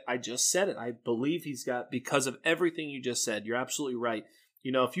forth. I just said it. I believe he's got, because of everything you just said, you're absolutely right.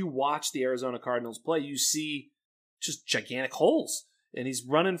 You know, if you watch the Arizona Cardinals play, you see just gigantic holes. And he's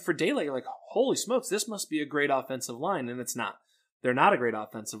running for daylight. You're like, holy smokes, this must be a great offensive line. And it's not. They're not a great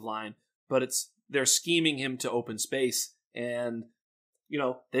offensive line, but they're scheming him to open space. And, you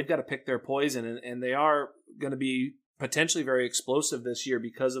know, they've got to pick their poison. And they are going to be potentially very explosive this year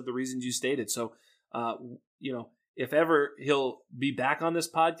because of the reasons you stated. So, if ever he'll be back on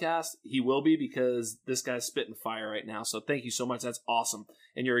this podcast, he will be, because this guy's spitting fire right now. So thank you so much. That's awesome.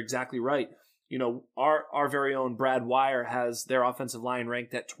 And you're exactly right. Our very own Brad Wire has their offensive line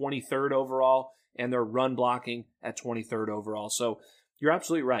ranked at 23rd overall and their run blocking at 23rd overall. So you're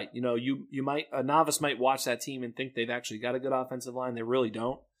absolutely right. A novice might watch that team and think they've actually got a good offensive line. They really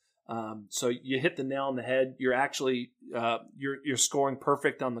don't. So you hit the nail on the head. You're actually you're scoring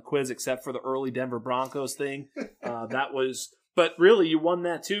perfect on the quiz, except for the early Denver Broncos thing. But really you won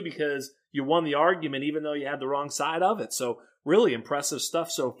that too, because you won the argument even though you had the wrong side of it. So really impressive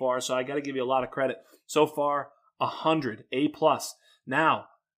stuff so far. So I got to give you a lot of credit so far. 100 A+. Now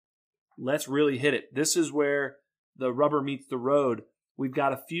let's really hit it. This is where the rubber meets the road. We've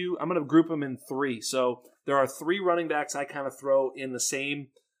got a few. I'm going to group them in 3. So there are 3 running backs I kind of throw in the same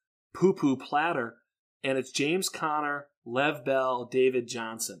poo-poo platter, and it's James Conner, Lev Bell, David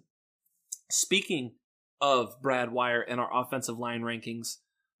Johnson. Speaking of Brad Wire and our offensive line rankings,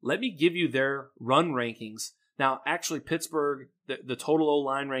 let me give you their run rankings. Now, actually, Pittsburgh, the total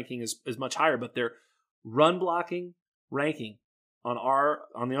O-line ranking is much higher, but their run blocking ranking on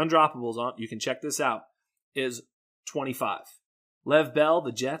the undroppables, you can check this out, is 25. Lev Bell,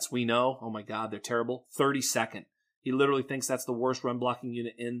 the Jets, we know, oh my God, they're terrible, 32nd. He literally thinks that's the worst run blocking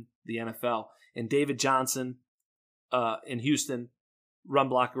unit in the NFL. And David Johnson in Houston, run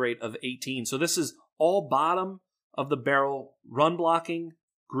block rate of 18. So this is all bottom of the barrel run blocking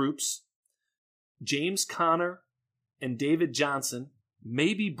groups. James Conner and David Johnson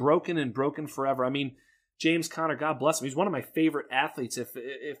may be broken and broken forever. I mean, James Conner, God bless him, he's one of my favorite athletes if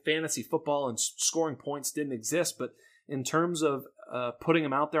fantasy football and scoring points didn't exist. But in terms of putting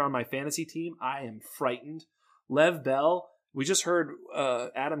him out there on my fantasy team, I am frightened. Lev Bell, we just heard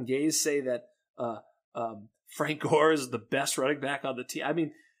Adam Gase say that Frank Gore is the best running back on the team. I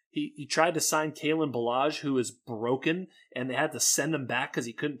mean, he tried to sign Kalen Ballage, who is broken, and they had to send him back because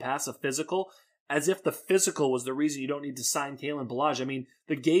he couldn't pass a physical, as if the physical was the reason you don't need to sign Kalen Ballage. I mean,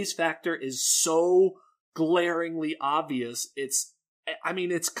 the Gase factor is so glaringly obvious. It's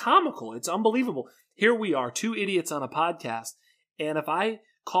comical. It's unbelievable. Here we are, 2 idiots on a podcast, and if I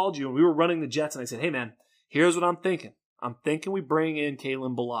called you and we were running the Jets and I said, hey man, here's what I'm thinking. I'm thinking we bring in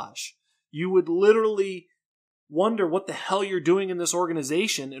Kalen Ballage. You would literally wonder what the hell you're doing in this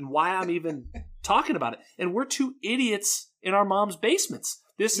organization and why I'm even talking about it. And we're 2 idiots in our mom's basements.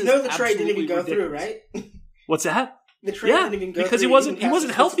 This is the trade didn't even go ridiculous. through, right? What's that? The trade didn't even go because through. he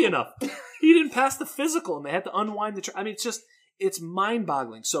wasn't healthy enough. He didn't pass the physical, and they had to unwind the trade. I mean, it's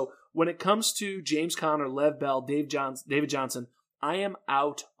mind-boggling. So when it comes to James Conner, Lev Bell, David Johnson, I am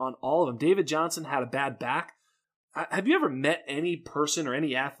out on all of them. David Johnson had a bad back. Have you ever met any person or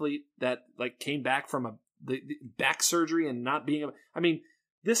any athlete that came back from the back surgery and not being able? I mean,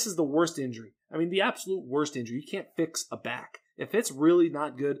 this is the worst injury. I mean, the absolute worst injury. You can't fix a back. If it's really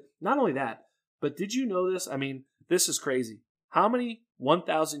not good, not only that, but did you know this? I mean, this is crazy. How many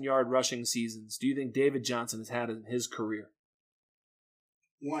 1,000-yard rushing seasons do you think David Johnson has had in his career?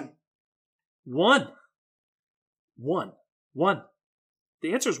 1.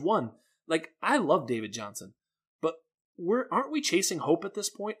 The answer is 1. I love David Johnson, but aren't we chasing hope at this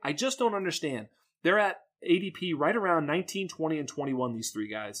point? I just don't understand. They're at ADP right around 19, 20, and 21, these 3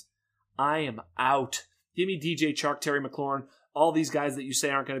 guys. I am out. Give me DJ Chark, Terry McLaurin, all these guys that you say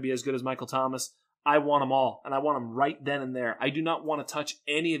aren't going to be as good as Michael Thomas. I want them all, and I want them right then and there. I do not want to touch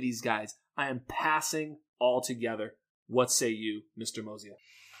any of these guys. I am passing altogether. What say you, Mr. Mosier?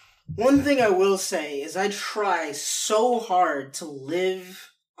 One thing I will say is I try so hard to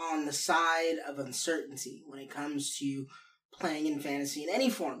live on the side of uncertainty when it comes to playing in fantasy in any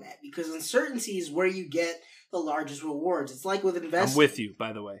format, because uncertainty is where you get the largest rewards. It's like with investing. I'm with you,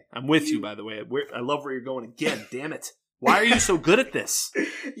 by the way. I love where you're going again. Damn it. Why are you so good at this?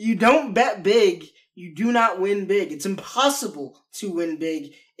 You don't bet big. You do not win big. It's impossible to win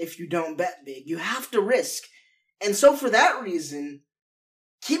big if you don't bet big. You have to risk. And so for that reason,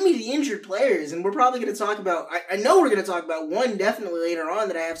 give me the injured players. And we're probably going to talk about, I know we're going to talk about one definitely later on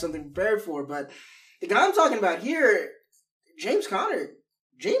that I have something prepared for, but the guy I'm talking about here, James Conner.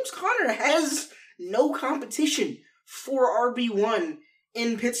 James Conner has no competition for RB1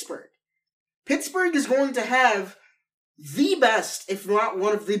 in Pittsburgh. Pittsburgh is going to have the best, if not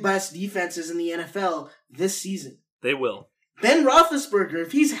one of the best defenses in the NFL this season. They will. Ben Roethlisberger,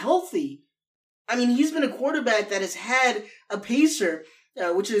 if he's healthy, I mean, he's been a quarterback that has had a pacer,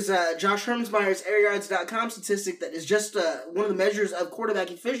 which is Josh Hermsmeyer's airyards.com statistic that is just one of the measures of quarterback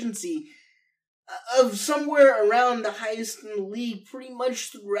efficiency of somewhere around the highest in the league pretty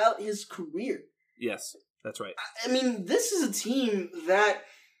much throughout his career. Yes. That's right. I mean, this is a team that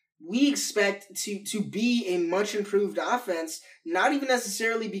we expect to be a much improved offense, not even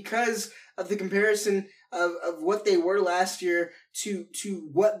necessarily because of the comparison of what they were last year to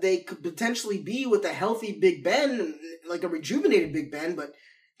what they could potentially be with a healthy Big Ben, like a rejuvenated Big Ben, but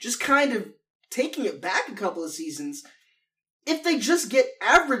just kind of taking it back a couple of seasons. If they just get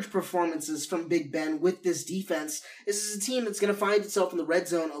average performances from Big Ben with this defense, this is a team that's going to find itself in the red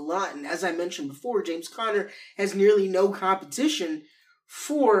zone a lot. And as I mentioned before, James Conner has nearly no competition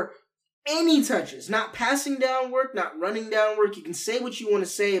for any touches, not passing down work, not running down work. You can say what you want to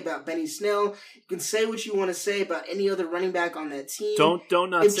say about Benny Snell. You can say what you want to say about any other running back on that team. Don't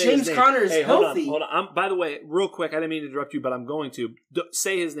not if say James his name. Conner is healthy. Hold on. By the way, real quick, I didn't mean to interrupt you, but I'm going to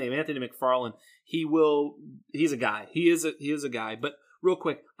say his name, Anthony McFarland. He's a guy. He is a guy. But real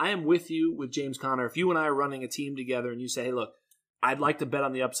quick, I am with you with James Conner. If you and I are running a team together and you say, hey, look, I'd like to bet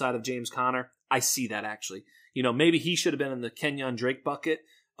on the upside of James Conner, I see that actually. Maybe he should have been in the Kenyon Drake bucket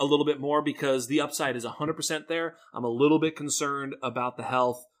a little bit more because the upside is 100% there. I'm a little bit concerned about the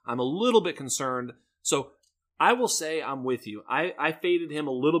health. I'm a little bit concerned. So I will say I'm with you. I faded him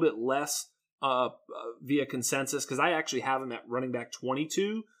a little bit less via consensus because I actually have him at running back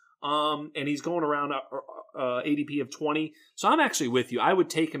 22. And he's going around ADP of 20. So I'm actually with you. I would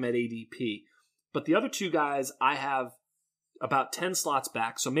take him at ADP. But the other two guys I have about 10 slots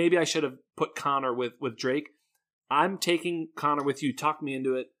back. So maybe I should have put Connor with Drake. I'm taking Connor with you. Talk me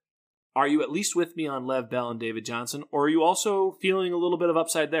into it. Are you at least with me on Lev Bell and David Johnson? Or are you also feeling a little bit of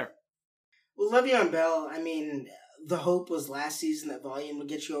upside there? Well, Le'Veon Bell, I mean, the hope was last season that volume would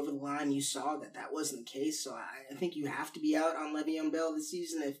get you over the line. You saw that wasn't the case. So I think you have to be out on Le'Veon Bell this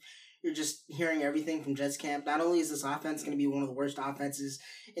season if you're just hearing everything from Jets camp. Not only is this offense going to be one of the worst offenses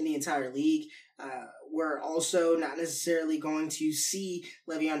in the entire league, we're also not necessarily going to see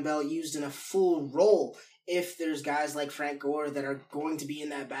Le'Veon Bell used in a full role if there's guys like Frank Gore that are going to be in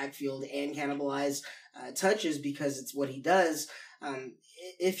that backfield and cannibalize touches because it's what he does.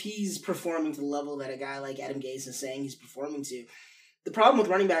 If he's performing to the level that a guy like Adam Gase is saying he's performing to. The problem with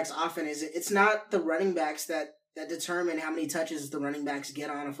running backs often is it's not the running backs that determine how many touches the running backs get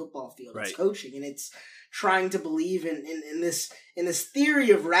on a football field. Right. It's coaching, and it's trying to believe in this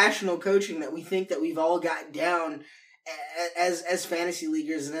theory of rational coaching that we think that we've all got down as fantasy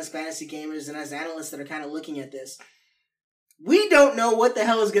leaguers and as fantasy gamers and as analysts that are kind of looking at this. We don't know what the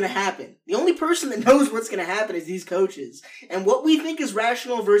hell is going to happen. The only person that knows what's going to happen is these coaches. And what we think is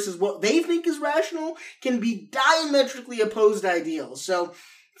rational versus what they think is rational can be diametrically opposed ideals. So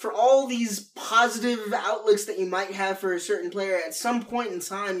for all these positive outlooks that you might have for a certain player, at some point in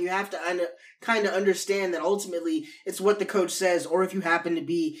time, you have to kind of understand that ultimately it's what the coach says, or if you happen to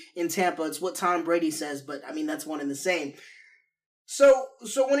be in Tampa, it's what Tom Brady says, but I mean, that's one and the same. So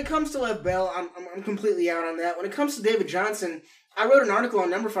when it comes to Lev Bell, I'm completely out on that. When it comes to David Johnson, I wrote an article on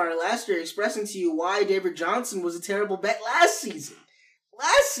Numberfire last year expressing to you why David Johnson was a terrible bet last season.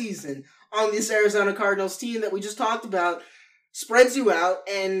 Last season on this Arizona Cardinals team that we just talked about spreads you out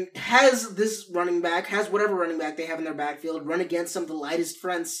and has this running back, has whatever running back they have in their backfield, run against some of the lightest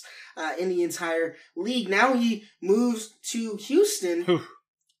fronts in the entire league. Now he moves to Houston,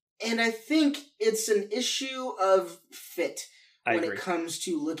 and I think it's an issue of fit. When it comes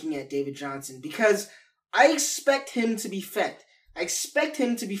to looking at David Johnson, because I expect him to be fed. I expect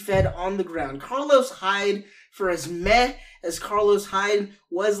him to be fed on the ground. Carlos Hyde, for as meh as Carlos Hyde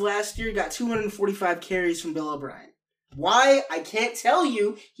was last year, got 245 carries from Bill O'Brien. Why? I can't tell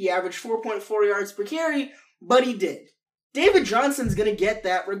you. He averaged 4.4 yards per carry, but he did. David Johnson's going to get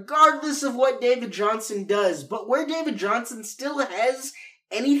that regardless of what David Johnson does. But where David Johnson still has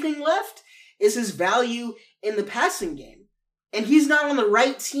anything left is his value in the passing game. And he's not on the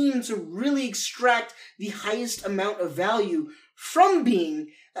right team to really extract the highest amount of value from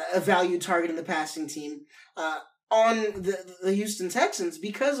being a value target in the passing team on the Houston Texans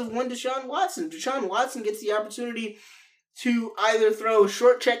because of one Deshaun Watson. Deshaun Watson gets the opportunity to either throw a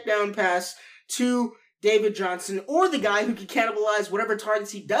short check down pass to David Johnson or the guy who can cannibalize whatever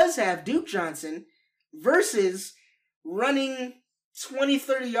targets he does have, Duke Johnson, versus running 20,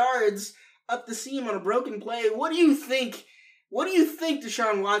 30 yards up the seam on a broken play. What do you think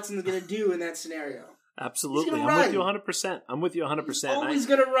Deshaun Watson is going to do in that scenario? Absolutely. I'm with you 100%. He's always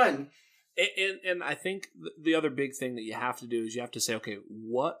going to run. And I think the other big thing that you have to do is you have to say, okay,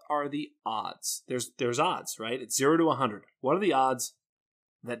 what are the odds? There's odds, right? It's 0 to 100. What are the odds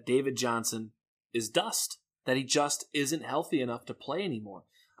that David Johnson is dust? That he just isn't healthy enough to play anymore?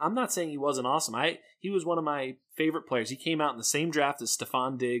 I'm not saying he wasn't awesome. He was one of my favorite players. He came out in the same draft as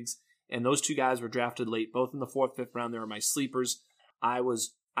Stephon Diggs. And those two guys were drafted late, both in the 4th, 5th round. They were my sleepers. I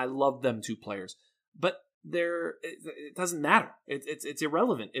loved them two players. But it doesn't matter. It's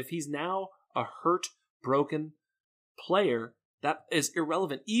irrelevant. If he's now a hurt, broken player, that is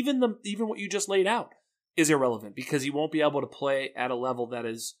irrelevant. Even what you just laid out is irrelevant because he won't be able to play at a level that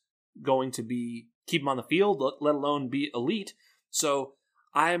is going to keep him on the field, let alone be elite. So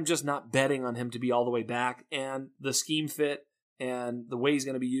I am just not betting on him to be all the way back. And the scheme fit and the way he's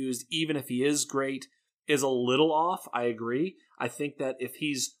going to be used, even if he is great, is a little off. I agree. I think that if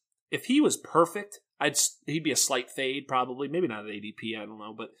he was perfect, he'd be a slight fade probably, maybe not at ADP. I don't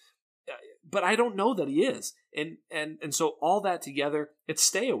know, but I don't know that he is. And so all that together, it's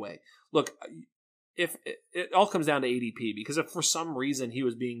stay away. Look, if it all comes down to ADP, because if for some reason he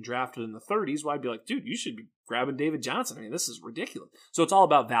was being drafted in the 30s, well, I'd be like, dude, you should be grabbing David Johnson. I mean, this is ridiculous. So it's all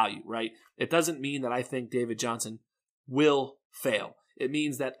about value, right? It doesn't mean that I think David Johnson will fail. It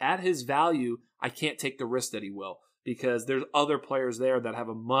means that at his value, I can't take the risk that he will, because there's other players there that have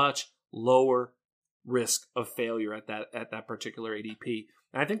a much lower risk of failure at that particular ADP.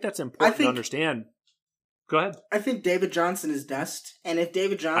 And I think that's important to understand. Go ahead. I think David Johnson is dust. And if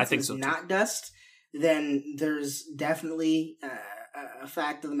David Johnson is not dust, then there's definitely a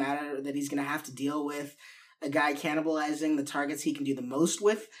fact of the matter that he's going to have to deal with a guy cannibalizing the targets he can do the most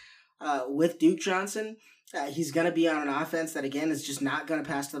with Duke Johnson. He's going to be on an offense that, again, is just not going to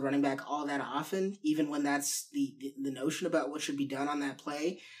pass to the running back all that often, even when that's the notion about what should be done on that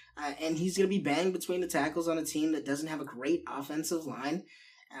play. And he's going to be banged between the tackles on a team that doesn't have a great offensive line.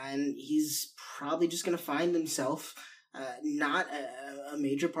 And he's probably just going to find himself not a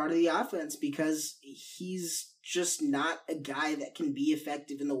major part of the offense because he's just not a guy that can be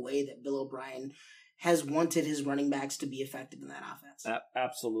effective in the way that Bill O'Brien has wanted his running backs to be effective in that offense.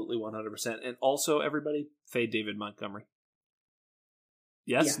 Absolutely, 100%. And also, everybody, fade David Montgomery.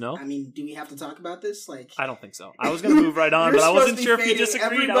 Yes, no? I mean, do we have to talk about this? I don't think so. I was going to move right on, but I wasn't sure if you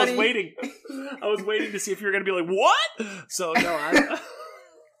disagreed. I was waiting. I was waiting to see if you were going to be like, what? So, no,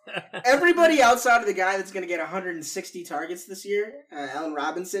 everybody outside of the guy that's going to get 160 targets this year, Allen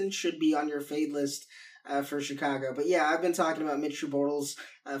Robinson, should be on your fade list for Chicago. But yeah, I've been talking about Mitch TruBortles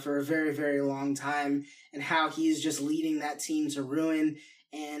for a very, very long time and how he's just leading that team to ruin.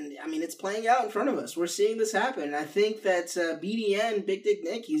 And, I mean, it's playing out in front of us. We're seeing this happen. And I think that BDN, Big Dick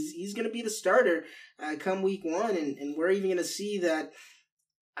Nick, he's going to be the starter come week 1. And we're even going to see that,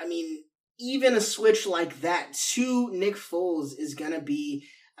 I mean, even a switch like that to Nick Foles is going to be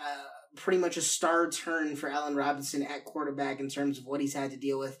pretty much a star turn for Allen Robinson at quarterback in terms of what he's had to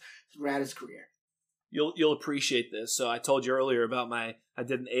deal with throughout his career. You'll appreciate this. So I told you earlier about I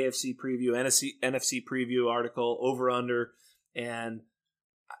did an AFC preview, NFC preview article, over-under, and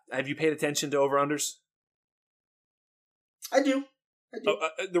have you paid attention to over-unders? I do.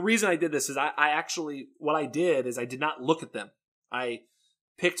 The reason I did this is I actually, what I did is I did not look at them. I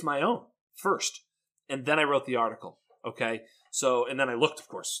picked my own first, and then I wrote the article, okay? So, and then I looked, of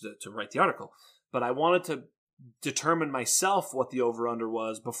course, to write the article. But I wanted to determine myself what the over-under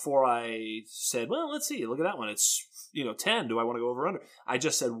was before I said, well, let's see, look at that one. It's, 10. Do I want to go over-under? I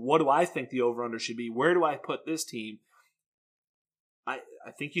just said, what do I think the over-under should be? Where do I put this team? I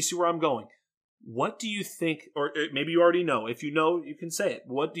think you see where I'm going. What do you think, or maybe you already know. If you know, you can say it.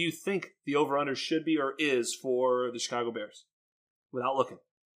 What do you think the over-under should be or is for the Chicago Bears? Without looking.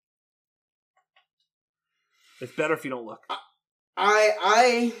 It's better if you don't look.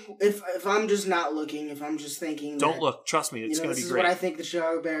 If I'm just not looking, if I'm just thinking, don't look. Trust me, it's going to be this great. Is what I think the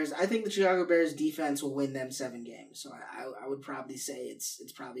Chicago Bears. I think the Chicago Bears defense will win them 7 games. So I would probably say it's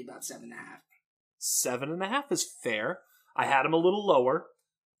probably about 7.5. 7.5 is fair. I had them a little lower,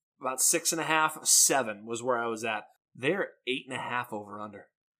 about 6.5, 7 was where I was at. They're 8.5 over under.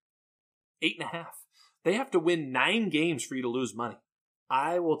 8.5. They have to win 9 games for you to lose money.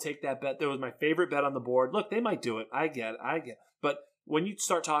 I will take that bet. That was my favorite bet on the board. Look, they might do it. I get it. But when you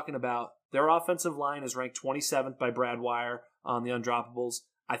start talking about their offensive line is ranked 27th by Brad Wire on the undroppables.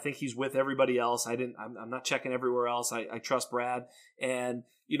 I think he's with everybody else. I'm not checking everywhere else. I trust Brad. And,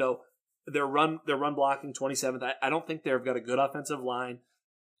 their run blocking 27th. I don't think they've got a good offensive line.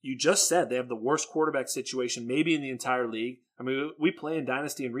 You just said they have the worst quarterback situation maybe in the entire league. I mean, we play in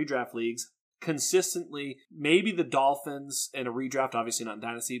dynasty and redraft leagues consistently. Maybe the Dolphins in a redraft, obviously not in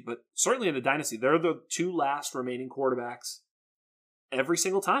dynasty, but certainly in a dynasty, they're the 2 last remaining quarterbacks every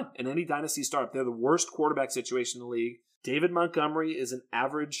single time in any dynasty startup. They're the worst quarterback situation in the league. David Montgomery is an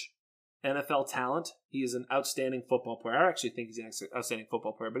average NFL talent. He is an outstanding football player. I actually think he's an outstanding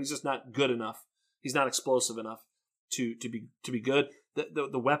football player, but he's just not good enough. He's not explosive enough to be good.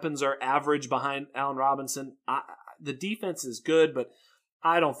 The weapons are average behind Allen Robinson. The defense is good, but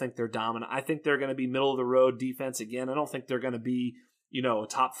I don't think they're dominant. I think they're going to be middle of the road defense again. I don't think they're going to be, a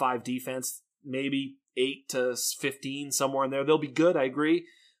top 5 defense. Maybe 8 to 15, somewhere in there. They'll be good, I agree.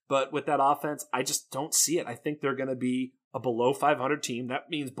 But with that offense, I just don't see it. I think they're going to be a below 500 team. That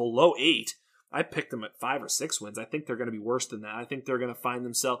means below 8. I picked them at 5 or 6 wins. I think they're going to be worse than that. I think they're going to find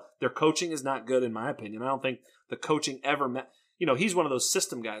themselves. Their coaching is not good, in my opinion. I don't think the coaching ever he's one of those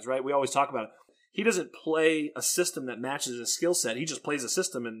system guys, right? We always talk about it. He doesn't play a system that matches his skill set. He just plays a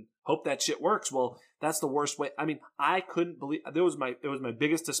system and hope that shit works. Well, that's the worst way. I mean, I couldn't believe it was my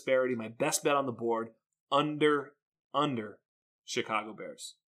biggest disparity, my best bet on the board, under Chicago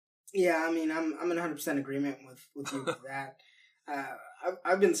Bears. Yeah, I mean, I'm in 100% agreement with you with that.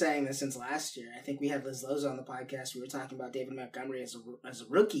 I've been saying this since last year. I think we had Liz Loza on the podcast. We were talking about David Montgomery as a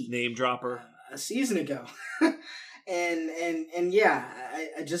rookie, name dropper, a season ago, and yeah,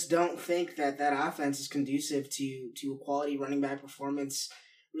 I just don't think that offense is conducive to a quality running back performance.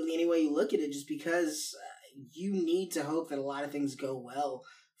 Really, any way you look at it, just because you need to hope that a lot of things go well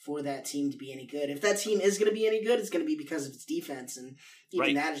for that team to be any good. If that team is going to be any good, it's going to be because of its defense, and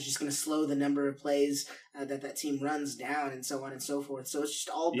even that is just going to slow the number of plays that team runs down, and so on and so forth. So it's just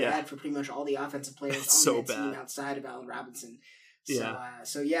all bad for pretty much all the offensive players on that team outside of Allen Robinson.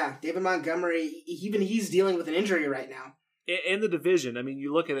 So David Montgomery, even he's dealing with an injury right now. In the division, I mean,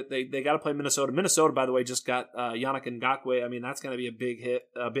 you look at it, they got to play Minnesota. Minnesota, by the way, just got Yannick Ngakoue. I mean, that's going to be a big hit,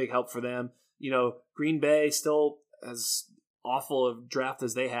 a big help for them. Green Bay still as awful of draft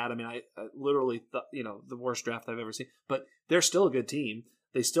as they had. I mean, I literally thought, the worst draft I've ever seen. But they're still a good team.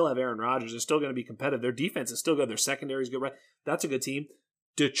 They still have Aaron Rodgers. They're still going to be competitive. Their defense is still good. Their secondary is good. Right? That's a good team.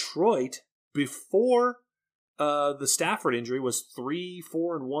 Detroit, before the Stafford injury, was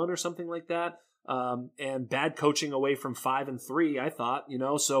 3-4-1 or something like that. And bad coaching away from 5-3, I thought,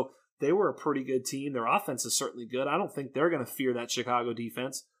 so they were a pretty good team. Their offense is certainly good. I don't think they're going to fear that Chicago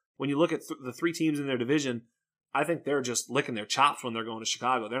defense. When you look at the 3 teams in their division, I think they're just licking their chops when they're going to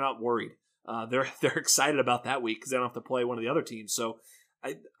Chicago. They're not worried. They're excited about that week because they don't have to play one of the other teams. So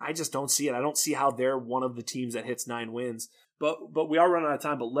I just don't see it. I don't see how they're one of the teams that hits 9 wins. But we are running out of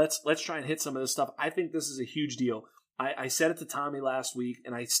time. But let's try and hit some of this stuff. I think this is a huge deal. I said it to Tommy last week,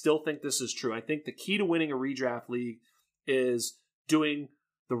 and I still think this is true. I think the key to winning a redraft league is doing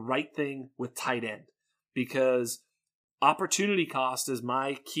the right thing with tight end, because opportunity cost is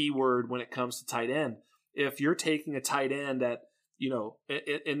my key word when it comes to tight end. If you're taking a tight end at,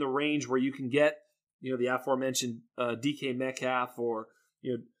 in the range where you can get, the aforementioned DK Metcalf or,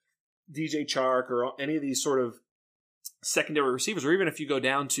 DJ Chark or any of these sort of secondary receivers, or even if you go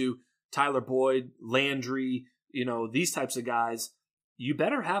down to Tyler Boyd, Landry, these types of guys, you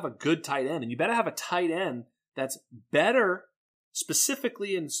better have a good tight end, and you better have a tight end that's better,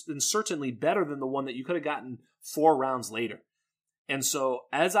 specifically and certainly better than the one that you could have gotten 4 rounds later. And so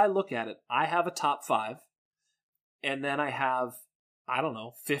as I look at it, I have a top 5, and then I have,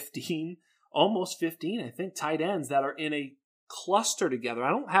 15, almost 15, I think, tight ends that are in a cluster together.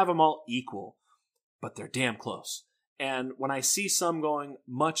 I don't have them all equal, but they're damn close. And when I see some going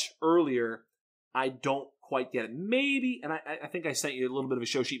much earlier, I don't quite get it. Maybe, and I think I sent you a little bit of a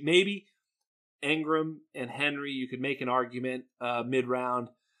show sheet, maybe Ingram and Henry, you could make an argument mid-round.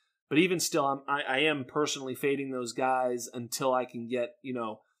 But even still, I am personally fading those guys until I can get,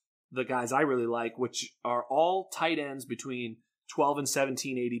 the guys I really like, which are all tight ends between 12 and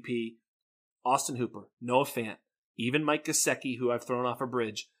 17 ADP. Austin Hooper, Noah Fant, even Mike Gesicki, who I've thrown off a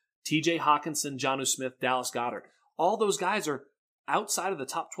bridge, TJ Hawkinson, Jonnu Smith, Dallas Goedert. All those guys are outside of the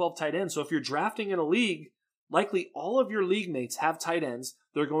top 12 tight ends. So if you're drafting in a league, likely all of your league mates have tight ends.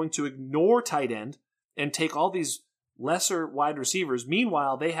 They're going to ignore tight end and take all these lesser wide receivers.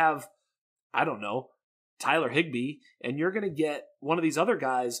 Meanwhile, they have, Tyler Higbee, and you're going to get one of these other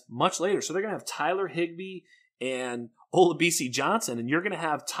guys much later. So they're going to have Tyler Higbee and Olabisi Johnson, and you're going to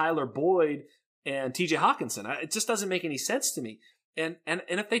have Tyler Boyd and TJ Hawkinson. It just doesn't make any sense to me. And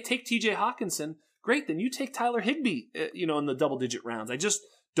if they take TJ Hawkinson, great, then you take Tyler Higbee, in the double-digit rounds. I just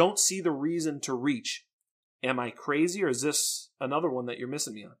don't see the reason to reach. Am I crazy, or is this another one that you're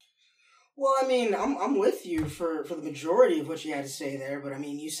missing me on? Well, I mean, I'm with you for the majority of what you had to say there, but I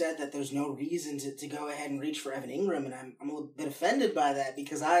mean, you said that there's no reason to go ahead and reach for Evan Ingram, and I'm a little bit offended by that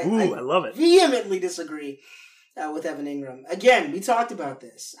because I love it. Vehemently disagree with Evan Ingram. Again, we talked about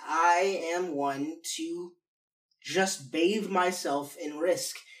this. I am one to just bathe myself in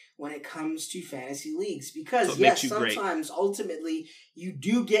risk when it comes to fantasy leagues because, yes, sometimes ultimately you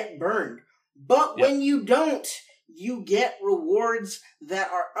do get burned, but when you don't, you get rewards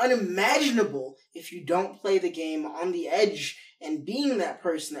that are unimaginable if you don't play the game on the edge and being that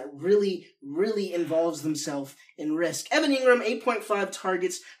person that really, really involves themselves in risk. Evan Ingram, 8.5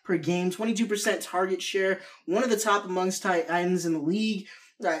 targets per game, 22% target share, one of the top amongst tight ends in the league.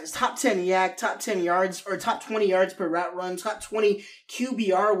 Right, it's top 10 yak, top 10 yards, or top 20 yards per route run, top 20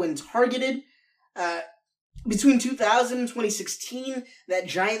 QBR when targeted. Between 2000 and 2016, that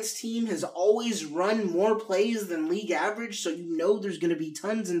Giants team has always run more plays than league average, so you know there's going to be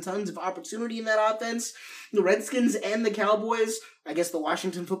tons and tons of opportunity in that offense. The Redskins and the Cowboys, I guess the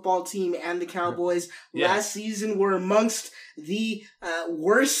Washington football team and the Cowboys, last season were amongst the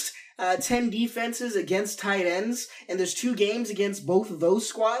worst 10 defenses against tight ends, and there's 2 games against both of those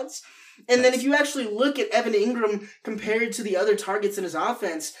squads. And then if you actually look at Evan Ingram compared to the other targets in his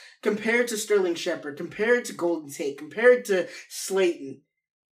offense, compared to Sterling Shepard, compared to Golden Tate, compared to Slayton,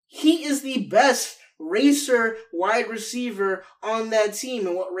 he is the best racer wide receiver on that team.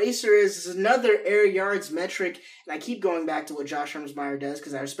 And what racer is another air yards metric. And I keep going back to what Josh Hermsmeyer does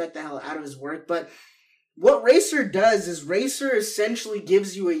because I respect the hell out of his work. But what racer does is racer essentially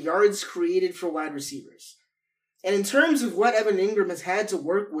gives you a yards created for wide receivers. And in terms of what Evan Ingram has had to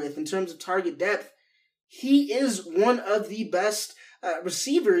work with in terms of target depth, he is one of the best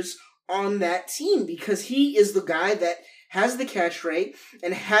receivers on that team because he is the guy that has the catch rate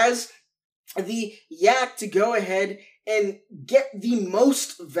and has the yak to go ahead and get the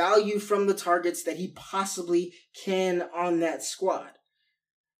most value from the targets that he possibly can on that squad.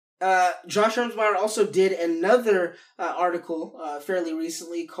 Josh Hermsmeyer also did another article fairly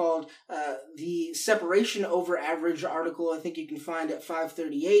recently called the Separation Over Average article. I think you can find at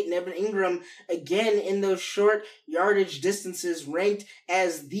 538. And Evan Ingram, again, in those short yardage distances, ranked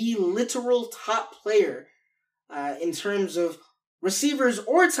as the literal top player in terms of receivers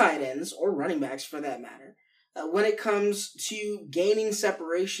or tight ends, or running backs for that matter, when it comes to gaining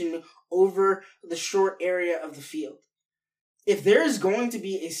separation over the short area of the field. If there is going to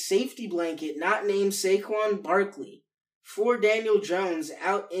be a safety blanket not named Saquon Barkley for Daniel Jones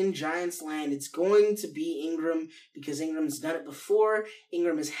out in Giants land, it's going to be Ingram because Ingram's done it before.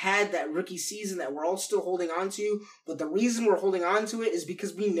 Ingram has had that rookie season that we're all still holding on to, but the reason we're holding on to it is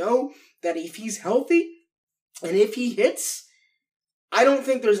because we know that if he's healthy and if he hits, I don't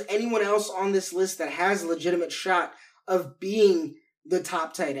think there's anyone else on this list that has a legitimate shot of being the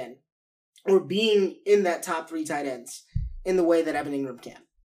top tight end or being in that top 3 tight ends in the way that Evan Ingram can.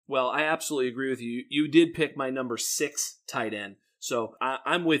 Well, I absolutely agree with you. You did pick my number 6 tight end. So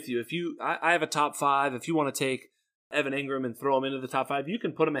I'm with you. I have a top 5. If you want to take Evan Ingram and throw him into the top 5, you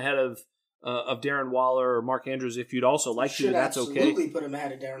can put him ahead of Darren Waller or Mark Andrews if you'd also like to. That's okay. Absolutely put him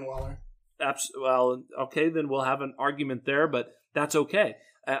ahead of Darren Waller. Well, okay, then we'll have an argument there, but that's okay.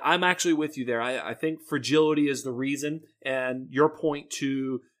 I'm actually with you there. I think fragility is the reason, and your point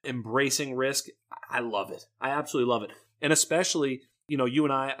to embracing risk, I love it. I absolutely love it. And especially, you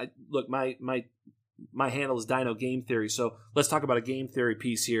and I look, my handle is Dino Game Theory, so let's talk about a game theory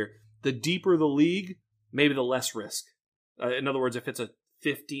piece here. The deeper the league, maybe the less risk. In other words, if it's a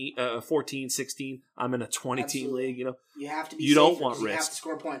 14, 16, I'm in a 20-team league, you have to be you don't want risk. You have to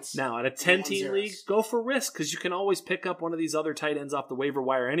score points. Now, at a 10-team league, go for risk because you can always pick up one of these other tight ends off the waiver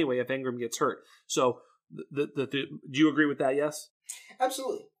wire anyway if Ingram gets hurt. So, do you agree with that, yes?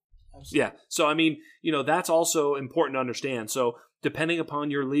 Absolutely. Yeah. So, that's also important to understand. So, depending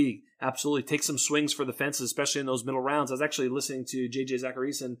upon your league, absolutely take some swings for the fences, especially in those middle rounds. I was actually listening to J.J.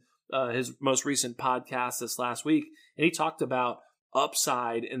 Zachariason, his most recent podcast this last week, and he talked about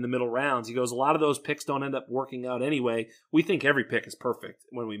upside in the middle rounds. He goes, a lot of those picks don't end up working out anyway. We think every pick is perfect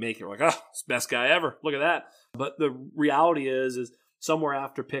when we make it. We're like, it's the best guy ever. Look at that. But the reality is somewhere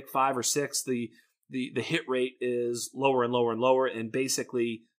after pick 5 or 6, the hit rate is lower and lower and lower, and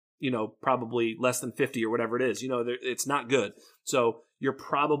basically, probably less than 50 or whatever it is. It's not good. So you're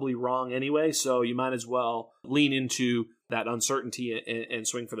probably wrong anyway. So you might as well lean into that uncertainty and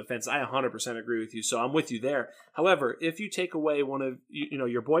swing for the fence. I 100% agree with you. So I'm with you there. However, if you take away one of,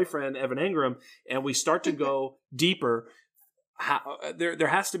 your boyfriend, Evan Ingram, and we start to go deeper, there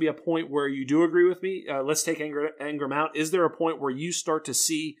has to be a point where you do agree with me. Let's take Ingram out. Is there a point where you start to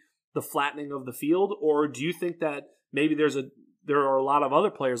see the flattening of the field, or do you think that maybe there are a lot of other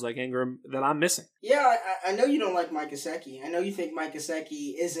players like Ingram that I'm missing? Yeah, I know you don't like Mike Gesicki. I know you think Mike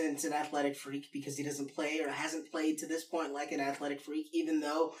Gesicki isn't an athletic freak because he doesn't play or hasn't played to this point like an athletic freak, even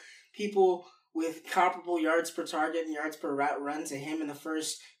though people with comparable yards per target and yards per route run to him in the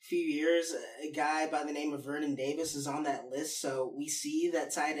first few years, a guy by the name of Vernon Davis is on that list. So we see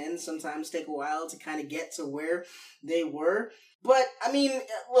that tight ends sometimes take a while to kind of get to where they were. But,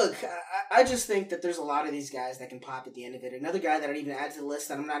 look, I just think that there's a lot of these guys that can pop at the end of it. Another guy that I'd even add to the list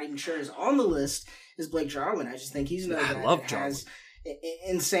that I'm not even sure is on the list is Blake Jarwin. I just think he's another guy that has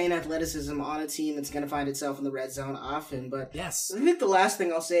insane athleticism on a team that's going to find itself in the red zone often. But yes, I think the last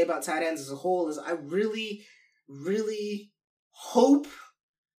thing I'll say about tight ends as a whole is I really, really hope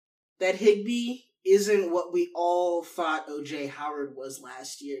that Higbee isn't what we all thought O.J. Howard was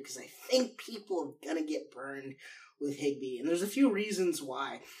last year, because I think people are going to get burned with Higbee. And there's a few reasons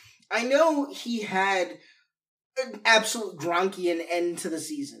why. I know he had an absolute Gronkian end to the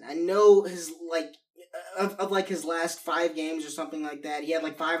season. I know his, his last 5 games or something like that. He had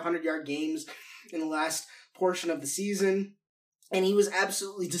 500-yard games in the last portion of the season, and he was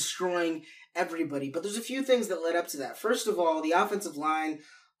absolutely destroying everybody. But there's a few things that led up to that. First of all, the offensive line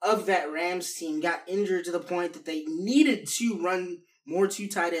of that Rams team got injured to the point that they needed to run more 2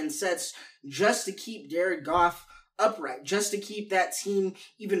 tight end sets just to keep Jared Goff upright, just to keep that team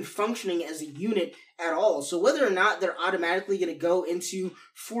even functioning as a unit at all. So whether or not they're automatically going to go into,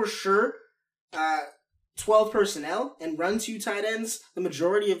 for sure, 12 personnel and run 2 tight ends the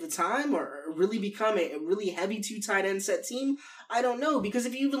majority of the time, or really become a really heavy 2 tight end set team, I don't know. Because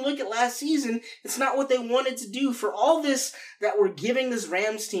if you even look at last season, it's not what they wanted to do. For all this that we're giving this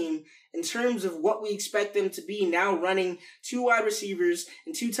Rams team in terms of what we expect them to be, now running 2 wide receivers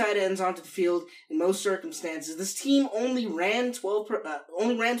and 2 tight ends onto the field in most circumstances, this team only ran 12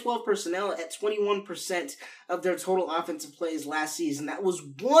 personnel at 21% of their total offensive plays last season. That was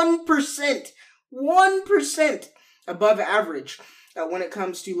 1% above average when it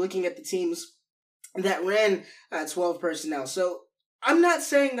comes to looking at the teams that ran 12 personnel. So I'm not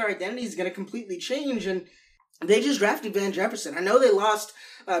saying their identity is going to completely change, and they just drafted Van Jefferson. I know they lost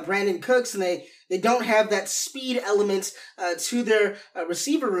Brandon Cooks, and they don't have that speed element to their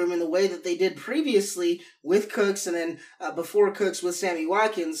receiver room in the way that they did previously with Cooks, and then before Cooks with Sammy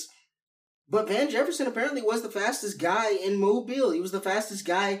Watkins. But Van Jefferson apparently was the fastest guy in Mobile. He was the fastest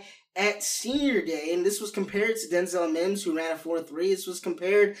guy at senior day, and this was compared to Denzel Mims, who ran a 4.3. This was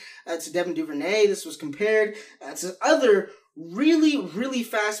compared to Devin Duvernay. This was compared to other really, really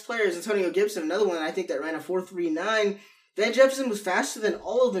fast players. Antonio Gibson, another one I think that ran a 4.39. Van Jefferson was faster than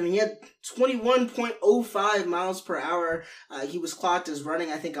all of them. He had 21.05 miles per hour. He was clocked as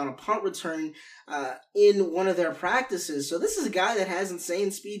running, I think, on a punt return in one of their practices. So this is a guy that has insane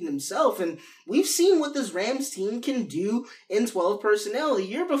speed in himself, and we've seen what this Rams team can do in 12 personnel. The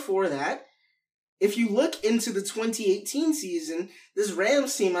year before that, if you look into the 2018 season, this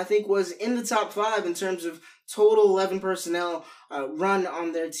Rams team, I think, was in the top 5 in terms of total 11 personnel run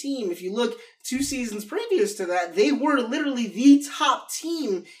on their team. If you look 2 seasons previous to that, they were literally the top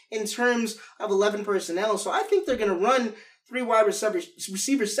team in terms of 11 personnel. So I think they're going to run 3 wide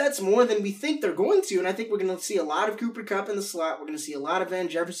receiver sets more than we think they're going to. And I think we're going to see a lot of Cooper Kupp in the slot. We're going to see a lot of Van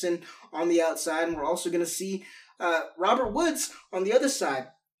Jefferson on the outside. And we're also going to see Robert Woods on the other side.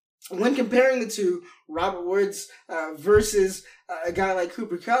 When comparing the two, Robert Woods versus a guy like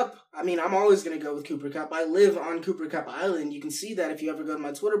Cooper Kupp, I mean, I'm always going to go with Cooper Kupp. I live on Cooper Kupp Island. You can see that if you ever go to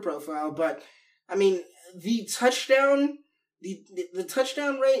my Twitter profile. But, I mean, the touchdown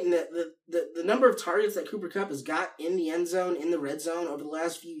rate and the number of targets that Cooper Kupp has got in the end zone, in the red zone over the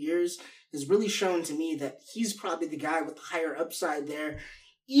last few years has really shown to me that he's probably the guy with the higher upside there.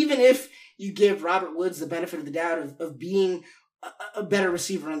 Even if you give Robert Woods the benefit of the doubt of being a better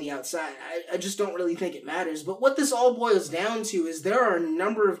receiver on the outside. I just don't really think it matters. But what this all boils down to is there are a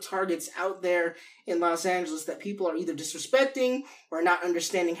number of targets out there in Los Angeles that people are either disrespecting or not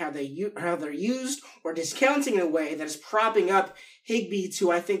understanding how they're used, or discounting in a way that is propping up Higbee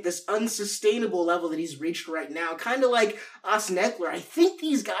to, I think, this unsustainable level that he's reached right now. Kind of like Austin Eckler. I think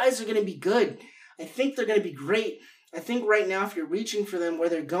these guys are going to be good. I think they're going to be great. I think right now, if you're reaching for them where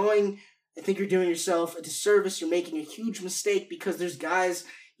they're going, I think you're doing yourself a disservice. You're making a huge mistake, because there's guys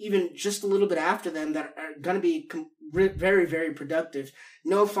even just a little bit after them that are going to be very, very productive.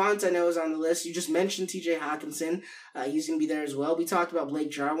 Noah Fant, I know, is on the list. You just mentioned TJ Hawkinson. He's going to be there as well. We talked about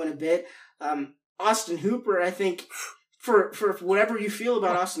Blake Jarwin a bit. Austin Hooper, I think, for whatever you feel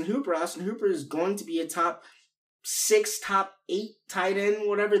about Austin Hooper is going to be a top 6, top 8 tight end,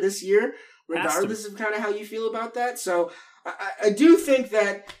 whatever, this year, regardless of kind of how you feel about that. So I do think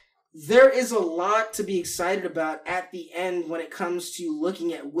that there is a lot to be excited about at the end when it comes to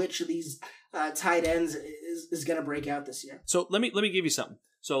looking at which of these tight ends is going to break out this year. So let me give you something.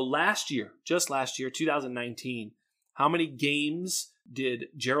 So just last year, 2019, how many games did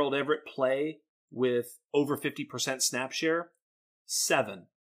Gerald Everett play with over 50% snap share? 7,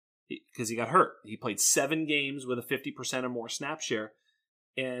 because he got hurt. He played 7 games with a 50% or more snap share.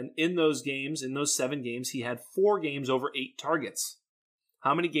 And in those 7 games, he had 4 games over 8 targets.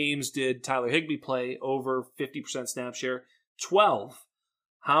 How many games did Tyler Higbee play over 50% snap share? 12.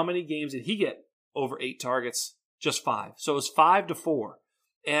 How many games did he get over 8 targets? Just 5. So it was 5-4.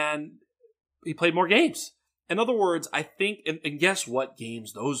 And he played more games. In other words, I think, and guess what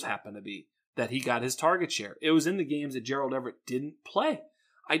games those happen to be that he got his target share? It was in the games that Gerald Everett didn't play.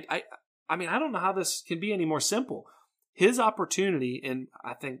 I mean, I don't know how this can be any more simple. His opportunity, and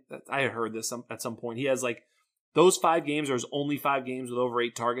I think that I had heard this at some point, he has like those 5 games, or his only 5 games with over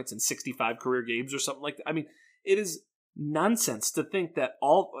 8 targets and 65 career games or something like that. I mean, it is nonsense to think that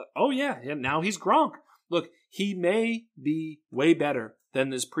now he's Gronk. Look, he may be way better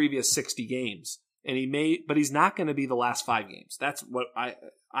than his previous 60 games, but he's not going to be the last 5 games. That's what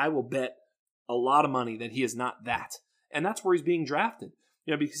I will bet a lot of money that he is not that. And that's where he's being drafted.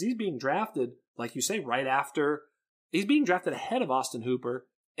 Because he's being drafted, like you say, right after. He's being drafted ahead of Austin Hooper,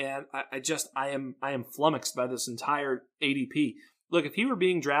 and I am flummoxed by this entire ADP. Look, if he were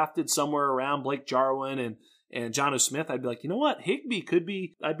being drafted somewhere around Blake Jarwin and Jonnu Smith, I'd be like, you know what,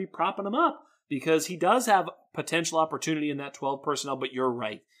 Higbee I'd be propping him up because he does have potential opportunity in that 12 personnel. But you're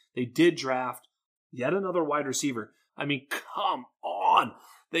right, they did draft yet another wide receiver. I mean, come on,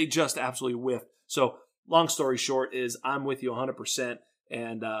 they just absolutely whiffed. So, long story short is I'm with you 100%,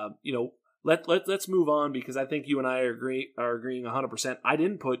 and Let's move on because I think you and I are agreeing 100%. I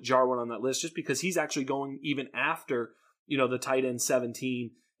didn't put Jarwin on that list just because he's actually going even after, the tight end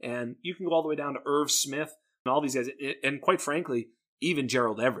 17. And you can go all the way down to Irv Smith and all these guys. And quite frankly, even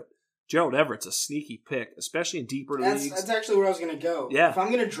Gerald Everett. Gerald Everett's a sneaky pick, especially in deeper leagues. That's actually where I was going to go. Yeah. If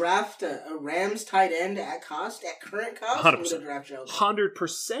I'm going to draft a Rams tight end at current cost, 100%. I'm going to draft Gerald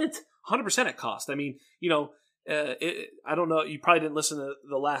Everett. 100% at cost. I mean, I don't know. You probably didn't listen to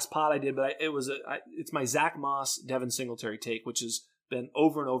the last pod I did, but it's my Zach Moss, Devin Singletary take, which has been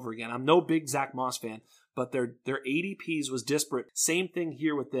over and over again. I'm no big Zach Moss fan, but their ADPs was disparate. Same thing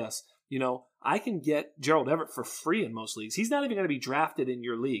here with this. I can get Gerald Everett for free in most leagues. He's not even going to be drafted in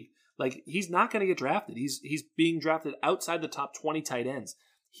your league. Like, he's not going to get drafted. He's being drafted outside the top 20 tight ends.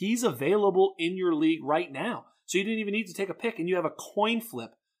 He's available in your league right now. So you didn't even need to take a pick, and you have a coin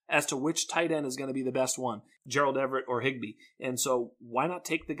flip as to which tight end is going to be the best one, Gerald Everett or Higbee. And so why not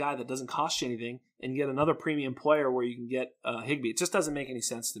take the guy that doesn't cost you anything and get another premium player where you can get Higbee? It just doesn't make any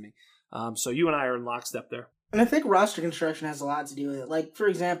sense to me. So you and I are in lockstep there. And I think roster construction has a lot to do with it. Like, for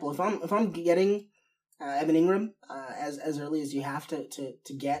example, if I'm getting Evan Ingram as early as you have to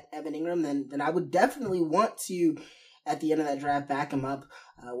get Evan Ingram, then I would definitely want to, at the end of that draft, back him up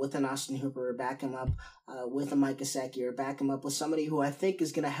with an Austin Hooper, or back him up with a Mike Gesicki, or back him up with somebody who I think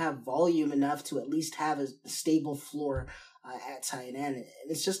is going to have volume enough to at least have a stable floor at tight end. And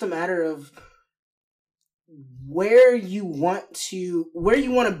it's just a matter of where you want to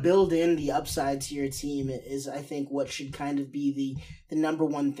build in the upside to your team is, I think, what should kind of be the number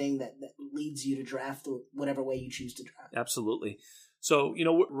one thing that leads you to draft whatever way you choose to draft. Absolutely. So,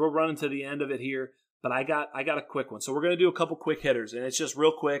 we're running to the end of it here. But I got a quick one. So we're going to do a couple quick hitters, and it's just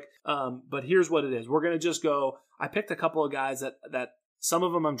real quick. But here's what it is. We're going to just go. I picked a couple of guys that some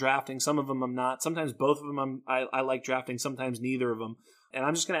of them I'm drafting, some of them I'm not. Sometimes both of them I like drafting, sometimes neither of them. And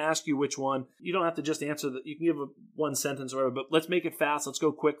I'm just going to ask you which one. You don't have to just answer you can give one sentence or whatever, but let's make it fast. Let's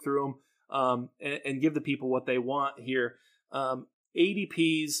go quick through them and give the people what they want here.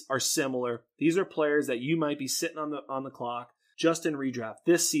 ADPs are similar. These are players that you might be sitting on the clock just in redraft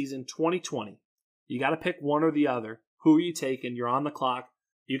this season, 2020. You got to pick one or the other. Who are you taking? You're on the clock.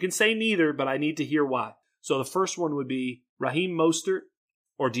 You can say neither, but I need to hear why. So the first one would be Raheem Mostert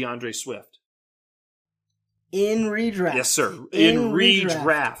or DeAndre Swift. In redraft. Yes, sir. In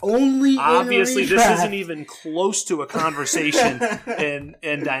redraft. Only Obviously, in redraft. This isn't even close to a conversation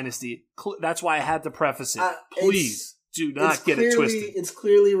in Dynasty. That's why I had to preface it. Please do not get it twisted. It's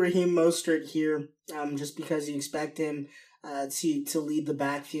clearly Raheem Mostert here, just because you expect him to lead the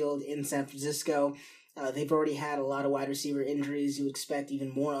backfield in San Francisco. They've already had a lot of wide receiver injuries. You expect even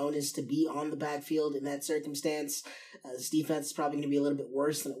more onus to be on the backfield in that circumstance. This defense is probably going to be a little bit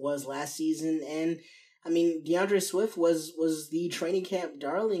worse than it was last season. And, I mean, DeAndre Swift was the training camp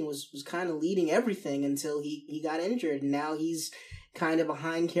darling, was kind of leading everything until he got injured. And now he's kind of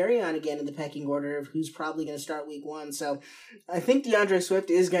behind Kerryon again in the pecking order of who's probably going to start week 1. So I think DeAndre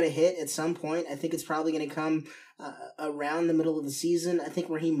Swift is going to hit at some point. I think it's probably going to come around the middle of the season. I think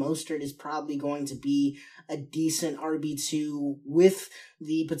Raheem Mostert is probably going to be a decent RB2 with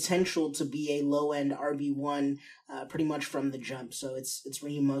the potential to be a low-end RB1 pretty much from the jump. So it's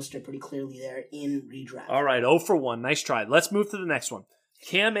Raheem Mostert pretty clearly there in redraft. All right, 0 for 1. Nice try. Let's move to the next one.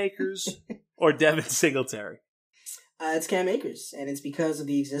 Cam Akers or Devin Singletary? It's Cam Akers, and it's because of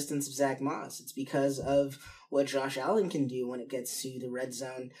the existence of Zach Moss. It's because of what Josh Allen can do when it gets to the red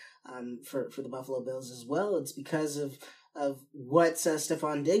zone for the Buffalo Bills as well. It's because of what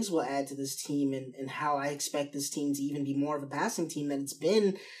Stephon Diggs will add to this team and how I expect this team to even be more of a passing team than it's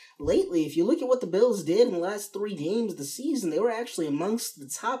been lately. If you look at what the Bills did in the last 3 games of the season, they were actually amongst the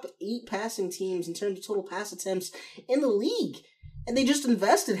top 8 passing teams in terms of total pass attempts in the league. And they just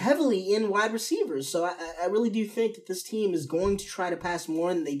invested heavily in wide receivers. So I really do think that this team is going to try to pass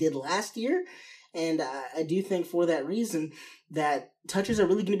more than they did last year. And I do think for that reason that touches are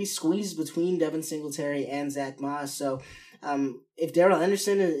really going to be squeezed between Devin Singletary and Zach Moss. So if Darrell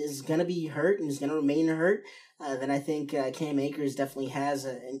Henderson is going to be hurt and is going to remain hurt, then I think Cam Akers definitely has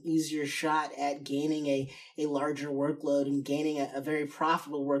an easier shot at gaining a larger workload and gaining a very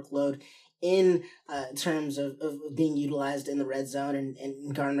profitable workload in terms of being utilized in the red zone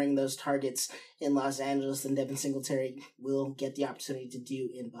and garnering those targets in Los Angeles than Devin Singletary will get the opportunity to do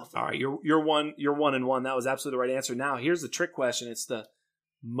in Buffalo. All right, you're 1-1. That was absolutely the right answer. Now here's the trick question: it's the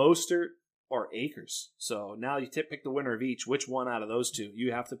Mostert or Akers. So now you pick the winner of each. Which one out of those two?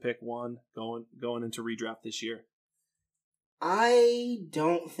 You have to pick one going into redraft this year. I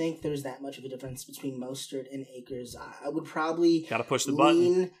don't think there's that much of a difference between Mostert and Akers. I would probably gotta push the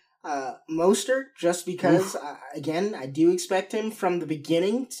button. Mostert, just because, again, I do expect him from the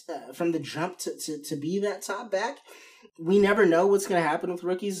beginning, from the jump to be that top back. We never know what's going to happen with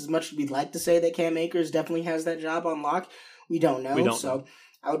rookies. As much as we'd like to say that Cam Akers definitely has that job on lock, we don't know. So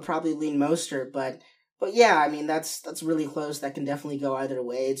I would probably lean Mostert, but yeah, I mean, that's really close. That can definitely go either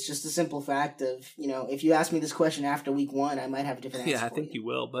way. It's just a simple fact of, if you ask me this question after week 1, I might have a different answer. Yeah, I think you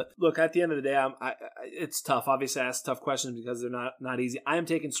will. But look, at the end of the day, it's tough. Obviously, I ask tough questions because they're not easy. I am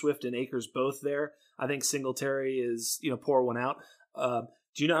taking Swift and Akers both there. I think Singletary is, pour one out.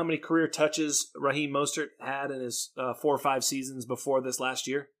 Do you know how many career touches Raheem Mostert had in his 4 or 5 seasons before this last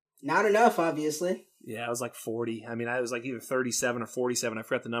year? Not enough, obviously. Yeah, it was like 40. I mean, I was like either 37 or 47. I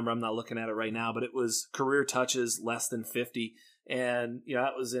forgot the number. I'm not looking at it right now, but it was career touches less than 50. And,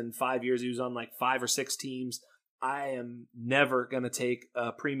 that was in 5 years. He was on like 5 or 6 teams. I am never going to take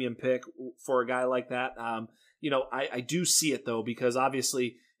a premium pick for a guy like that. I do see it though, because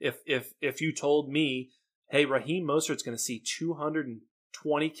obviously if you told me, hey, Raheem Mostert's going to see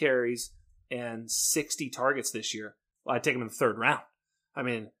 220 carries and 60 targets this year, well, I'd take him in the 3rd round. I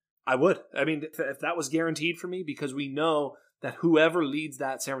mean, I would. I mean, if that was guaranteed for me, because we know that whoever leads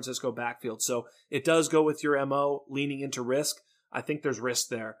that San Francisco backfield. So it does go with your MO, leaning into risk. I think there's risk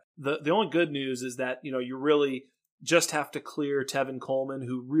there. The only good news is that, you really just have to clear Tevin Coleman,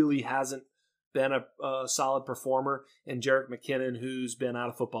 who really hasn't been a solid performer, and Jerick McKinnon, who's been out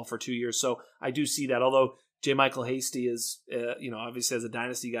of football for 2 years. So I do see that. Although J. Michael Hasty is, obviously as a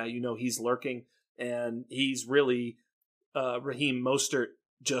dynasty guy, he's lurking, and he's really Raheem Mostert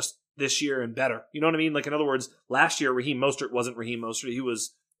just this year and better. You know what I mean? Like, in other words, last year Raheem Mostert wasn't Raheem Mostert. He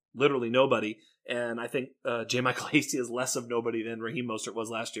was literally nobody. And I think J. Michael Hasty is less of nobody than Raheem Mostert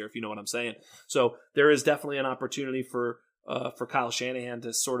was last year, if you know what I'm saying. So there is definitely an opportunity for Kyle Shanahan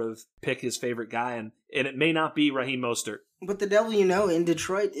to sort of pick his favorite guy, and it may not be Raheem Mostert. But the devil in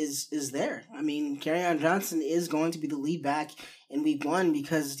Detroit is there. I mean, Kerryon Johnson is going to be the lead back in week 1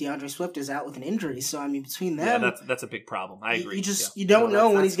 because DeAndre Swift is out with an injury. So, I mean, between them... Yeah, that's a big problem. I agree. You don't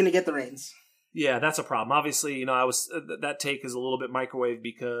know when he's going to get the reins. Yeah, that's a problem. Obviously, that take is a little bit microwave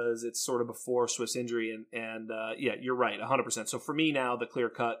because it's sort of before Swift's injury, and yeah, you're right, 100%. So for me now, the clear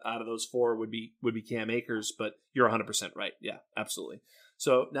cut out of those 4 would be Cam Akers, but you're 100% right. Yeah, absolutely.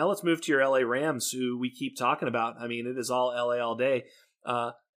 So now let's move to your LA Rams, who we keep talking about. I mean, it is all LA all day.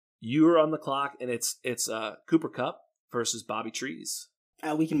 You're on the clock, and it's Cooper Kupp versus Bobby Trees.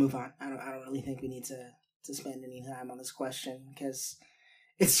 We can move on. I don't really think we need to spend any time on this question because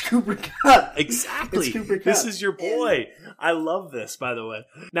it's Cooper Kupp. Exactly. It's Cooper Kupp. This is your boy. I love this, by the way.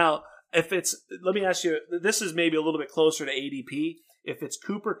 Now, let me ask you, this is maybe a little bit closer to ADP. If it's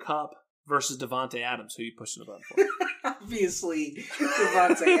Cooper Kupp versus Devontae Adams, who are you pushing the button for? Obviously,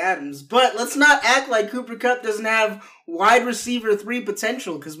 Devontae Adams. But let's not act like Cooper Kupp doesn't have wide receiver 3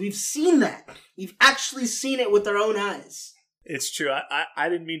 potential, because we've seen that. We've actually seen it with our own eyes. It's true. I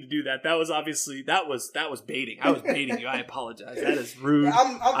didn't mean to do that. That was obviously that was baiting. I was baiting you. I apologize. That is rude.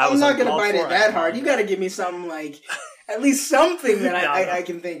 I'm not going to bite it that hard. You got to give me something like at least something that I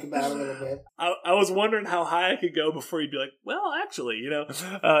can think about a little bit. I was wondering how high I could go before you'd be like, well, actually, no,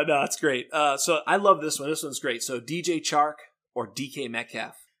 it's great. So I love this one. This one's great. So DJ Chark or DK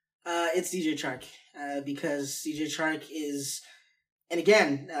Metcalf? It's DJ Chark because DJ Chark is, and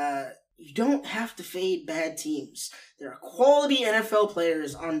again, you don't have to fade bad teams. There are quality NFL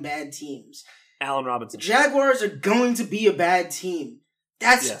players on bad teams. Allen Robinson. The Jaguars are going to be a bad team.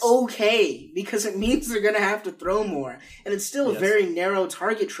 That's okay, because it means they're going to have to throw more. And it's still a very narrow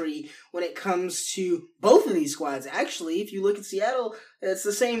target tree when it comes to both of these squads. Actually, if you look at Seattle, it's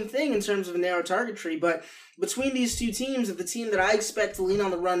the same thing in terms of a narrow target tree. But between these two teams, of the team that I expect to lean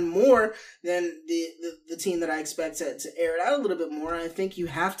on the run more than the team that I expect to air it out a little bit more, I think you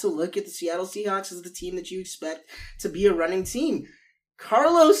have to look at the Seattle Seahawks as the team that you expect to be a running team.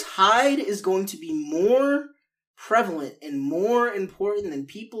 Carlos Hyde is going to be more prevalent and more important than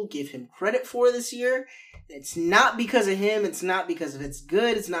people give him credit for this year. It's not because of him. It's not because of it's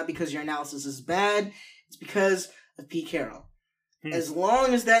good. It's not because your analysis is bad. It's because of Pete Carroll. As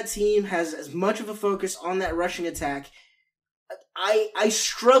long as that team has as much of a focus on that rushing attack, I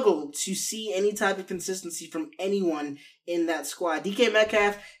struggle to see any type of consistency from anyone in that squad. DK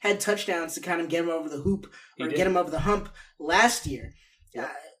Metcalf had touchdowns to kind of get him over the hoop or get him over the hump last year.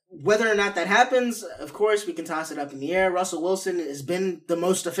 Yep. Whether or not that happens, of course, we can toss it up in the air. Russell Wilson has been the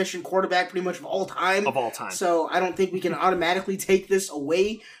most efficient quarterback pretty much of all time. So I don't think we can automatically take this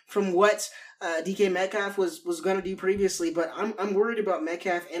away from what DK Metcalf was going to do previously. But I'm worried about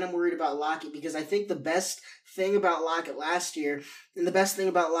Metcalf and I'm worried about Lockett, because I think the best thing about Lockett last year and the best thing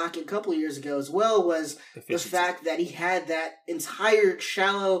about Lockett a couple of years ago as well was the fact that he had that entire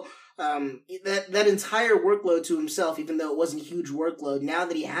shallow that entire workload to himself, even though it wasn't a huge workload. Now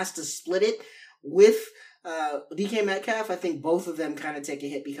that he has to split it with DK Metcalf, I think both of them kind of take a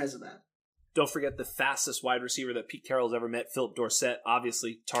hit because of that. Don't forget the fastest wide receiver that Pete Carroll's ever met, Philip Dorsett,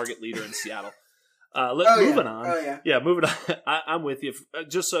 obviously target leader in Seattle. Moving on. Moving on. I'm with you.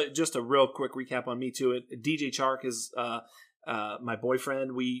 Just a real quick recap on me too. DJ Chark is my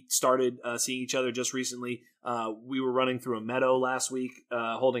boyfriend. We started seeing each other just recently. We were running through a meadow last week,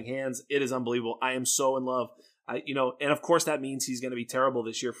 holding hands. It is unbelievable. I am so in love. And of course that means he's going to be terrible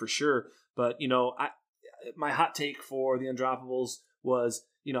this year for sure. But my hot take for the Undroppables was,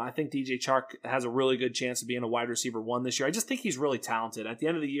 I think DJ Chark has a really good chance of being a wide receiver 1 this year. I just think he's really talented. At the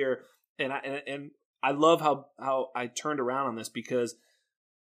end of the year, and I love how I turned around on this, because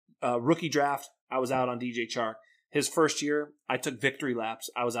rookie draft, I was out on DJ Chark. His first year, I took victory laps.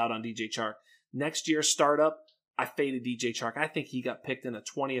 I was out on DJ Chark. Next year, startup, I faded DJ Chark. I think he got picked in a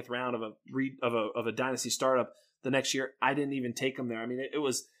 20th round of a dynasty startup. The next year, I didn't even take him there. I mean,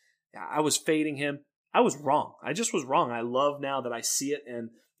 I was fading him. I was wrong. I just was wrong. I love now that I see it,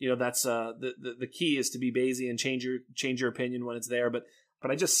 and that's the key is to be Basie and change your opinion when it's there. But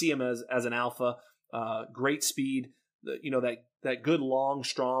I just see him as an alpha, great speed. That good, long,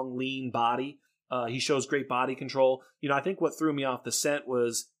 strong, lean body. He shows great body control. I think what threw me off the scent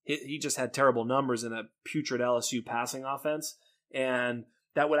was he just had terrible numbers in a putrid LSU passing offense. And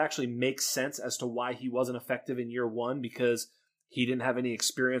that would actually make sense as to why he wasn't effective in year 1, because he didn't have any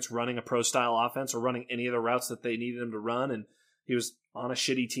experience running a pro-style offense or running any of the routes that they needed him to run. And he was on a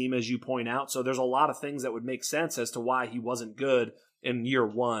shitty team, as you point out. So there's a lot of things that would make sense as to why he wasn't good in year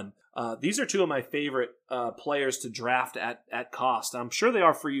 1. These are two of my favorite players to draft at cost. I'm sure they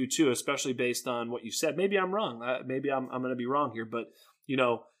are for you too, especially based on what you said. Maybe I'm wrong. Maybe I'm going to be wrong here. But,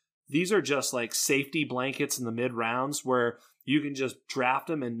 these are just like safety blankets in the mid rounds where you can just draft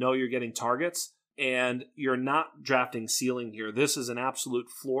them and know you're getting targets. And you're not drafting ceiling here. This is an absolute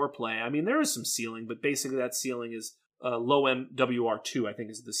floor play. I mean, there is some ceiling, but basically that ceiling is low-end WR2, I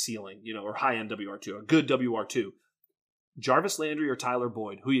think is the ceiling, or high-end WR2, a good WR2. Jarvis Landry or Tyler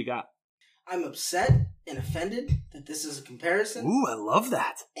Boyd? Who you got? I'm upset and offended that this is a comparison. Ooh, I love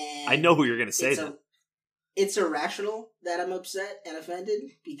that. And I know who you're going to say that. It's irrational that I'm upset and offended,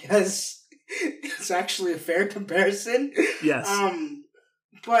 because it's actually a fair comparison. Yes.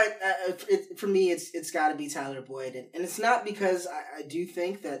 But for me, it's got to be Tyler Boyd. And it's not because I do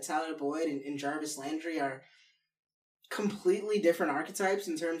think that Tyler Boyd and Jarvis Landry are completely different archetypes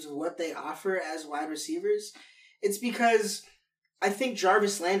in terms of what they offer as wide receivers. It's because I think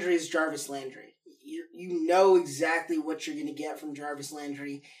Jarvis Landry is Jarvis Landry. You know exactly what you're going to get from Jarvis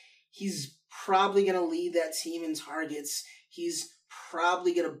Landry. He's probably going to lead that team in targets. He's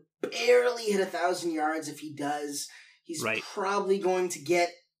probably going to barely hit 1,000 yards if he does. He's probably going to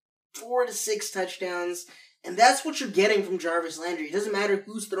get 4 to 6 touchdowns. And that's what you're getting from Jarvis Landry. It doesn't matter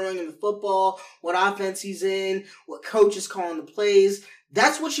who's throwing him the football, what offense he's in, what coach is calling the plays.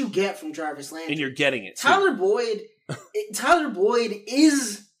 That's what you get from Jarvis Landry. And you're getting it, too. Tyler Boyd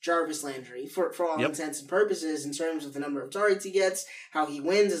is Jarvis Landry for all intents and purposes in terms of the number of targets he gets, how he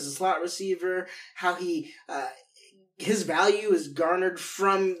wins as a slot receiver, how his value is garnered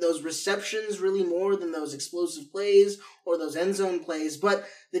from those receptions really more than those explosive plays or those end zone plays. But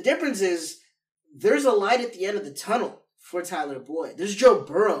the difference is there's a light at the end of the tunnel for Tyler Boyd. There's Joe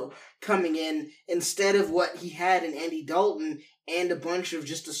Burrow coming in instead of what he had in Andy Dalton, and a bunch of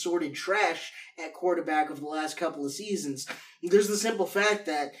just assorted trash at quarterback over the last couple of seasons. There's the simple fact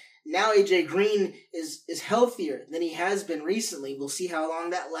that now AJ Green is healthier than he has been recently. We'll see how long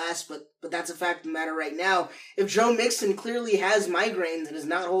that lasts, but that's a fact of the matter right now. If Joe Mixon clearly has migraines and is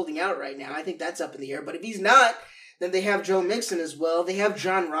not holding out right now, I think that's up in the air. But if he's not, then they have Joe Mixon as well. They have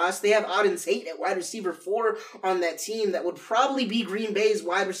John Ross. They have Auden Tate at wide receiver 4 on that team that would probably be Green Bay's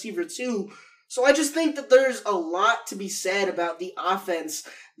wide receiver 2. So I just think that there's a lot to be said about the offense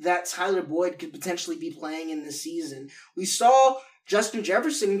that Tyler Boyd could potentially be playing in this season. We saw Justin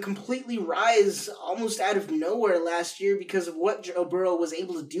Jefferson completely rise almost out of nowhere last year because of what Joe Burrow was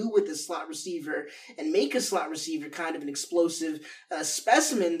able to do with his slot receiver and make a slot receiver kind of an explosive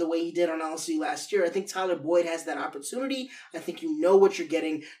specimen the way he did on LSU last year. I think Tyler Boyd has that opportunity. I think you know what you're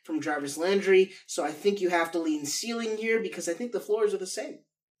getting from Jarvis Landry. So I think you have to lean ceiling here because I think the floors are the same.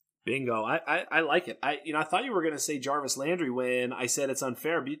 Bingo. I like it. I thought you were going to say Jarvis Landry when I said it's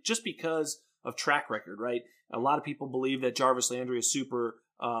unfair, just because of track record, right? A lot of people believe that Jarvis Landry is super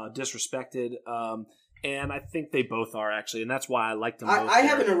disrespected, and I think they both are, actually, and that's why I like them both. I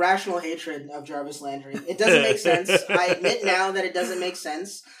have an irrational hatred of Jarvis Landry. It doesn't make sense. I admit now that it doesn't make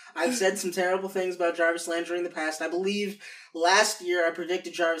sense. I've said some terrible things about Jarvis Landry in the past. I believe last year I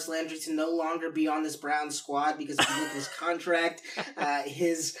predicted Jarvis Landry to no longer be on this Browns squad because if you look at his contract,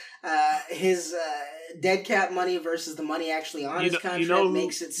 his dead cap money versus the money actually on his contract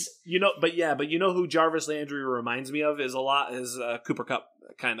makes it. But you know who Jarvis Landry reminds me of is Cooper Kupp,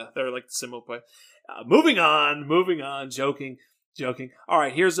 kind of. They're like similar play. Moving on. Joking. All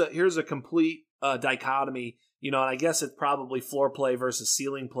right, here's a complete dichotomy. And I guess it's probably floor play versus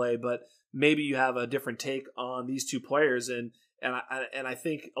ceiling play, but maybe you have a different take on these two players. And I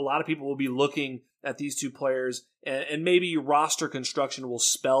think a lot of people will be looking at these two players, and maybe your roster construction will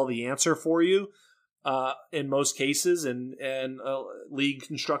spell the answer for you in most cases, and league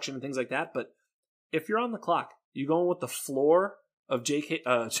construction and things like that. But if you're on the clock, you going with the floor of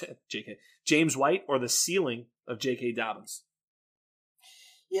James White or the ceiling of J.K. Dobbins?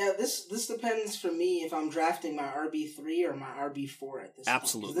 Yeah, this depends for me if I'm drafting my RB3 or my RB4 at this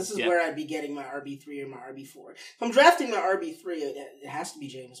Absolutely. point. This is where I'd be getting my RB3 or my RB4. If I'm drafting my RB3, it has to be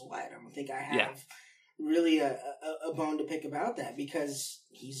James White. I don't think I have really a bone to pick about that because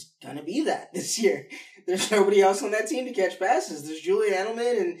he's going to be that this year. There's nobody else on that team to catch passes. There's Julian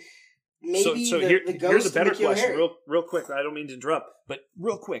Edelman and maybe the ghost here's a better of N'Keal question, Harry. real quick. I don't mean to interrupt, but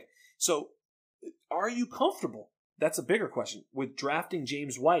real quick. So are you comfortable? That's a bigger question. With drafting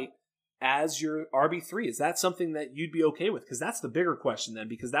James White as your RB3, is that something that you'd be okay with? Because that's the bigger question then,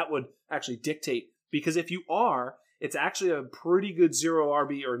 because that would actually dictate. Because if you are, it's actually a pretty good zero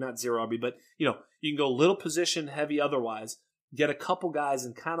RB, or not zero RB, but you can go little position heavy otherwise, get a couple guys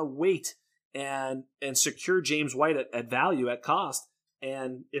and kind of wait and secure James White at value, at cost.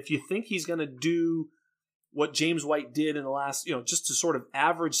 And if you think he's going to do what James White did in the last, just a sort of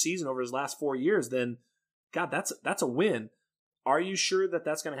average season over his last 4 years, then God, that's a win. Are you sure that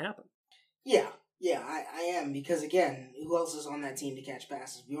that's going to happen? Yeah, I am, because again, who else is on that team to catch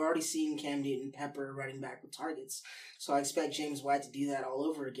passes? We've already seen Cam Newton-Pepper running back with targets, so I expect James White to do that all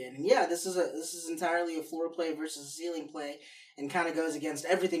over again. And yeah, this is entirely a floor play versus a ceiling play, and kind of goes against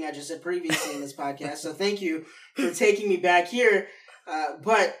everything I just said previously in this podcast. So thank you for taking me back here.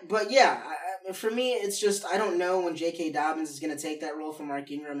 But yeah, for me, it's just I don't know when J.K. Dobbins is going to take that role from Mark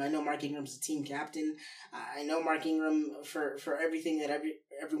Ingram. I know Mark Ingram's the team captain. I know Mark Ingram for everything that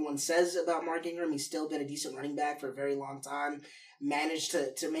everyone says about Mark Ingram. He's still been a decent running back for a very long time. Managed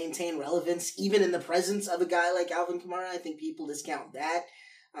to maintain relevance even in the presence of a guy like Alvin Kamara. I think people discount that.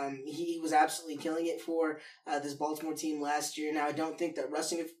 He was absolutely killing it for this Baltimore team last year. Now, I don't think that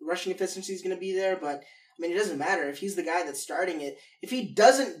rushing efficiency is going to be there, but I mean, it doesn't matter if he's the guy that's starting it. If he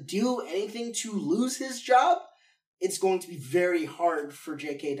doesn't do anything to lose his job, it's going to be very hard for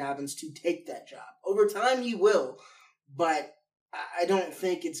J.K. Dobbins to take that job. Over time, he will, but I don't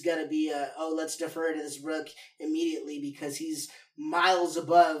think it's going to be let's defer to this rook immediately because he's miles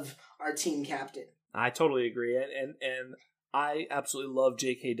above our team captain. I totally agree, and I absolutely love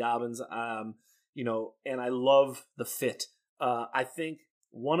J.K. Dobbins, and I love the fit. I think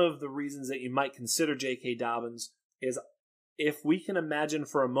one of the reasons that you might consider J.K. Dobbins is if we can imagine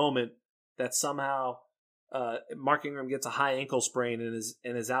for a moment that somehow Mark Ingram gets a high ankle sprain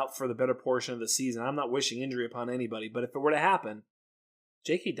and is out for the better portion of the season. I'm not wishing injury upon anybody, but if it were to happen,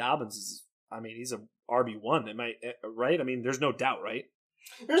 J.K. Dobbins he's a RB1. Right? I mean, there's no doubt, right?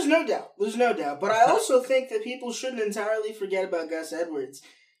 There's no doubt. But I also think that people shouldn't entirely forget about Gus Edwards.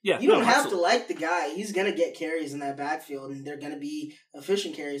 Yeah, you don't have to like the guy. He's going to get carries in that backfield, and they're going to be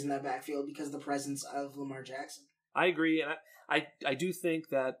efficient carries in that backfield because of the presence of Lamar Jackson. I agree, and I do think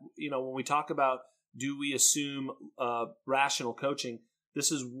that, when we talk about do we assume rational coaching,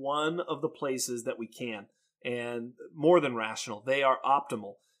 this is one of the places that we can. And more than rational, they are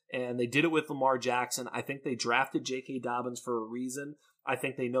optimal. And they did it with Lamar Jackson. I think they drafted J.K. Dobbins for a reason. I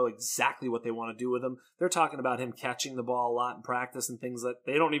think they know exactly what they want to do with him. They're talking about him catching the ball a lot in practice and things that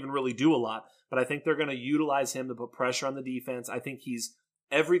they don't even really do a lot. But I think they're going to utilize him to put pressure on the defense. I think he's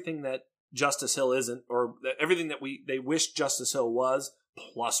everything that Justice Hill isn't, or everything that they wish Justice Hill was,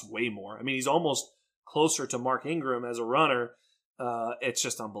 plus way more. I mean, he's almost closer to Mark Ingram as a runner. It's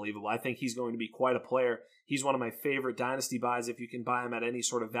just unbelievable. I think he's going to be quite a player. He's one of my favorite dynasty buys if you can buy him at any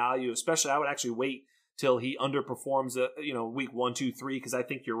sort of value. Especially, I would actually wait till he underperforms, week 1, 2, 3, because I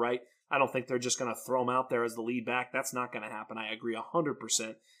think you're right. I don't think they're just going to throw him out there as the lead back. That's not going to happen. I agree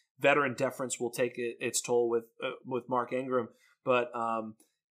 100%. Veteran deference will take its toll with Mark Ingram, but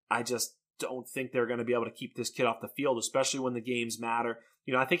I just don't think they're going to be able to keep this kid off the field, especially when the games matter.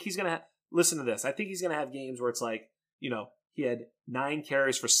 I think he's going to listen to this. I think he's going to have games where it's like, he had 9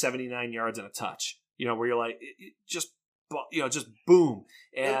 carries for 79 yards and a touch. Where you're like, just boom.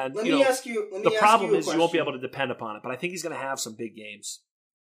 And let me ask you. The problem is you won't be able to depend upon it. But I think he's going to have some big games.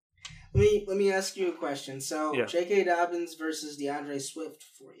 Let me ask you a question. So, yeah. J.K. Dobbins versus DeAndre Swift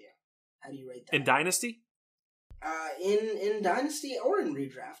for you. How do you rate that? In Dynasty? In Dynasty or in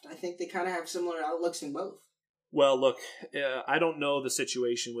Redraft. I think they kind of have similar outlooks in both. Well, look, I don't know the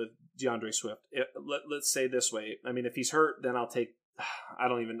situation with DeAndre Swift. Let's say this way. I mean, if he's hurt, then I'll take.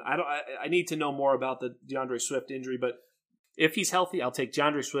 I need to know more about the DeAndre Swift injury, but if he's healthy, I'll take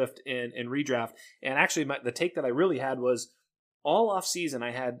DeAndre Swift in Redraft. And actually, the take that I really had was all off season.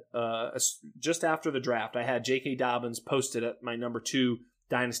 I had just after the draft, I had J.K. Dobbins posted at my number 2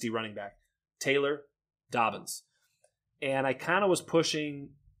 dynasty running back, Taylor Dobbins, and I kind of was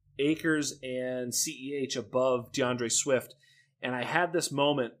pushing Akers and CEH above DeAndre Swift. And I had this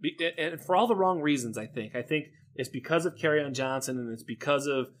moment, and for all the wrong reasons, I think it's because of Kerryon Johnson, and it's because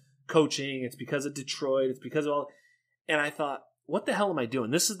of coaching, it's because of Detroit, it's because of all. And I thought, what the hell am I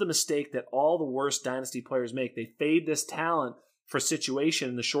doing? This is the mistake that all the worst dynasty players make. They fade this talent for situation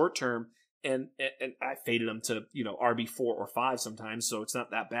in the short term, and I faded them to RB4 or 5 sometimes, so it's not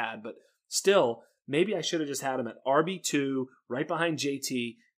that bad. But still, maybe I should have just had him at RB2, right behind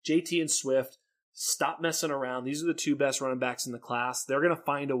JT and Swift. Stop messing around. These are the 2 best running backs in the class. They're going to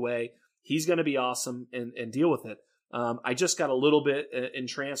find a way. He's going to be awesome and deal with it. I just got a little bit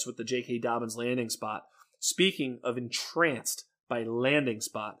entranced with the J.K. Dobbins landing spot. Speaking of entranced by landing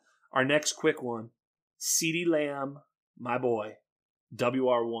spot, our next quick one, CeeDee Lamb, my boy,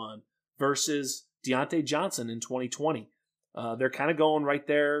 WR1, versus Deontay Johnson in 2020. They're kind of going right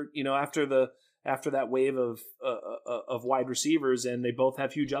there, after that wave of wide receivers, and they both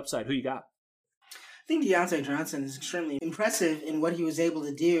have huge upside. Who you got? I think Deontay Johnson is extremely impressive in what he was able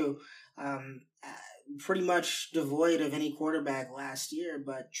to do, pretty much devoid of any quarterback last year.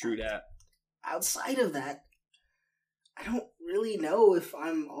 But true that. Outside of that, I don't really know if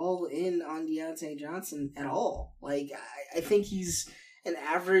I'm all in on Deontay Johnson at all. Like, I think he's an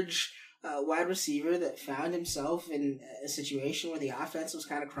average wide receiver that found himself in a situation where the offense was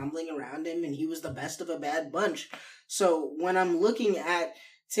kind of crumbling around him, and he was the best of a bad bunch. So when I'm looking at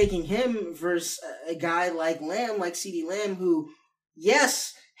taking him versus a guy like Lamb, like CeeDee Lamb, who,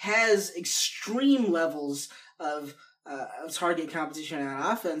 yes, has extreme levels of target competition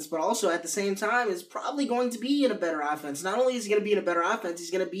on offense, but also at the same time is probably going to be in a better offense. Not only is he going to be in a better offense,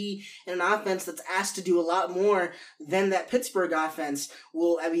 he's going to be in an offense that's asked to do a lot more than that Pittsburgh offense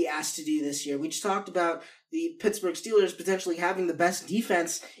will be asked to do this year. We just talked about the Pittsburgh Steelers potentially having the best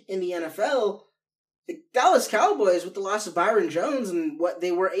defense in the NFL. The Dallas Cowboys, with the loss of Byron Jones and what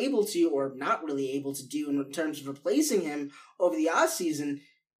they were able to, or not really able to do in terms of replacing him over the offseason,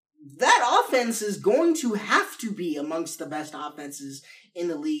 that offense is going to have to be amongst the best offenses in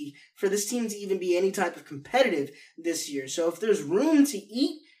the league for this team to even be any type of competitive this year. So if there's room to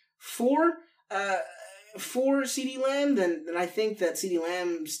eat for CeeDee Lamb, then I think that CeeDee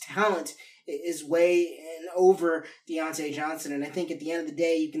Lamb's talent is way over Deontay Johnson. And I think at the end of the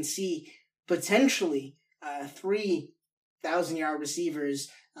day, you can see potentially 3,000-yard receivers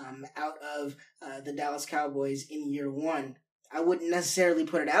out of the Dallas Cowboys in year one. I wouldn't necessarily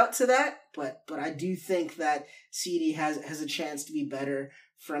put it out to that, but I do think that CeeDee has a chance to be better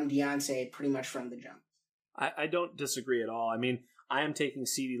from Deontay pretty much from the jump. I don't disagree at all. I mean, I am taking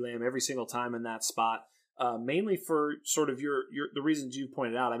CeeDee Lamb every single time in that spot, mainly for sort of the reasons you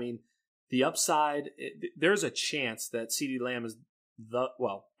pointed out. I mean, the upside, there's a chance that CeeDee Lamb is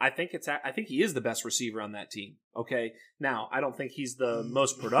I think he is the best receiver on that team. Okay, now I don't think he's the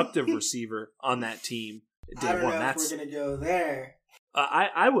most productive receiver on that team. I don't know if we're going to go there.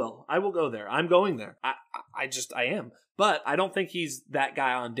 I will. I will go there. I'm going there. I am. But I don't think he's that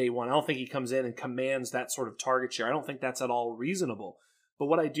guy on day one. I don't think he comes in and commands that sort of target share. I don't think that's at all reasonable. But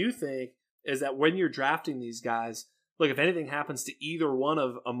what I do think is that when you're drafting these guys, look, if anything happens to either one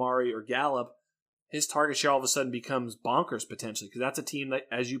of Amari or Gallup, his target share all of a sudden becomes bonkers potentially, because that's a team that,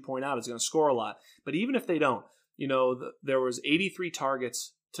 as you point out, is going to score a lot. But even if they don't, there was 83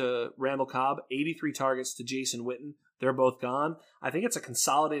 targets to Randall Cobb, 83 targets to Jason Witten. They're both gone. I think it's a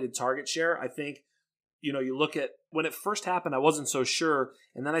consolidated target share. I think, you look at when it first happened, I wasn't so sure.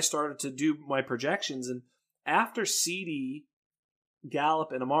 And then I started to do my projections. And after CD,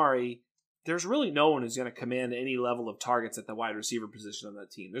 Gallup, and Amari, there's really no one who's going to command any level of targets at the wide receiver position on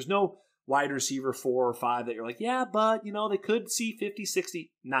that team. There's no wide receiver 4 or 5 that you're like, yeah, but, they could see 50,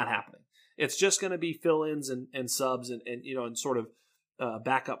 60. Not happening. It's just going to be fill-ins and subs and sort of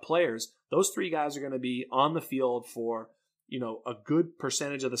backup players. Those 3 guys are going to be on the field for, a good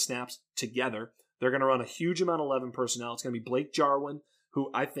percentage of the snaps together. They're going to run a huge amount of 11 personnel. It's going to be Blake Jarwin, who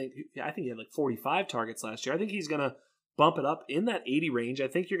I think he had like 45 targets last year. I think he's going to bump it up in that 80 range. I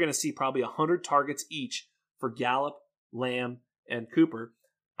think you're going to see probably 100 targets each for Gallup, Lamb, and Cooper.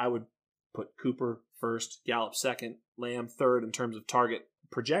 I would put Cooper first, Gallup second, Lamb third in terms of target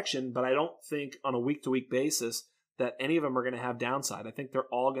projection, but I don't think on a week-to-week basis that any of them are going to have downside. I think they're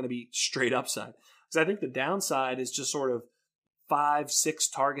all going to be straight upside. Because I think the downside is just sort of 5, 6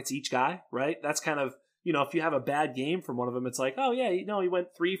 targets each guy, right? That's kind of, if you have a bad game from one of them, it's like, oh yeah, he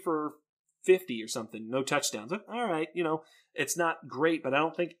went 3 for 50 or something, no touchdowns. All right, it's not great, but I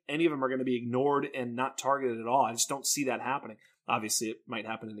don't think any of them are going to be ignored and not targeted at all. I just don't see that happening. Obviously, it might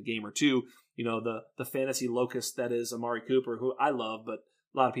happen in a game or two. The fantasy locust that is Amari Cooper, who I love, but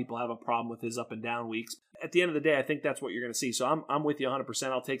a lot of people have a problem with his up and down weeks. At the end of the day, I think that's what you're going to see. So I'm with you 100%.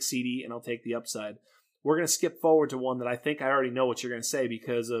 I'll take CD and I'll take the upside. We're going to skip forward to one that I think I already know what you're going to say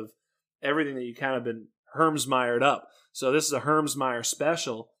because of everything that you kind of been Hermsmeyer'd up. So this is a Hermsmeyer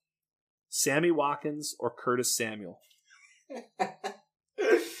special. Sammy Watkins or Curtis Samuel?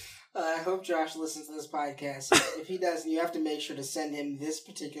 I hope Josh listens to this podcast. If he doesn't, you have to make sure to send him this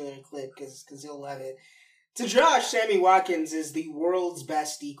particular clip because he'll love it. To Josh, Sammy Watkins is the world's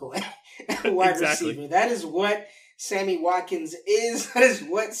best decoy wide receiver. That is what Sammy Watkins is. That is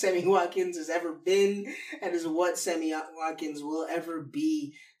what Sammy Watkins has ever been. That is what Sammy Watkins will ever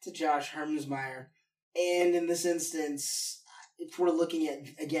be to Josh Hermsmeyer. And in this instance, if we're looking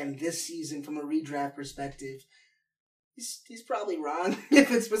at, again, this season from a redraft perspective, he's probably wrong if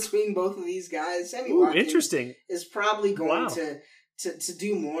it's between both of these guys. Sammy Watkins is probably going to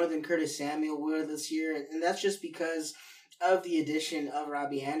do more than Curtis Samuel will this year, and that's just because of the addition of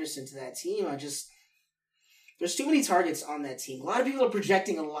Robbie Anderson to that team. There's too many targets on that team. A lot of people are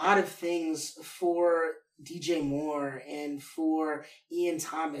projecting a lot of things for DJ Moore and for Ian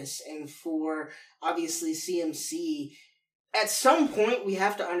Thomas and for, obviously, CMC. At some point, we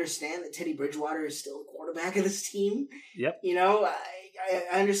have to understand that Teddy Bridgewater is still the quarterback of this team. Yep.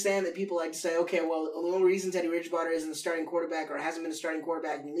 I understand that people like to say, okay, well, the only reason Teddy Bridgewater isn't a starting quarterback or hasn't been a starting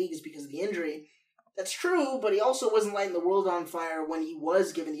quarterback in the league is because of the injury. That's true, but he also wasn't lighting the world on fire when he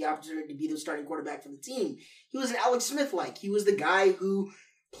was given the opportunity to be the starting quarterback for the team. He was an Alex Smith-like. He was the guy who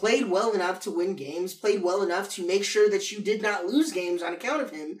played well enough to win games, played well enough to make sure that you did not lose games on account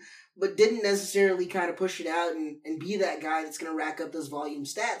of him, but didn't necessarily kind of push it out and be that guy that's going to rack up those volume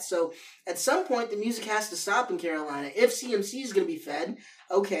stats. So at some point, the music has to stop in Carolina. If CMC is going to be fed,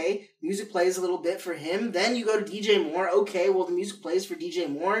 okay, music plays a little bit for him. Then you go to DJ Moore. Okay, well, the music plays for DJ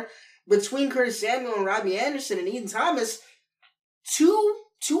Moore. Between Curtis Samuel and Robbie Anderson and Ian Thomas, two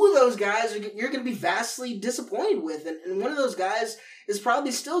of those guys you're going to be vastly disappointed with. And one of those guys is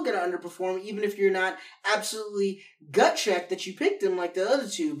probably still going to underperform, even if you're not absolutely gut-checked that you picked him like the other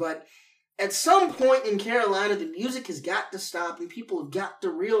two. But at some point in Carolina, the music has got to stop, and people have got to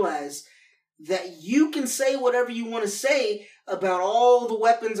realize that you can say whatever you want to say about all the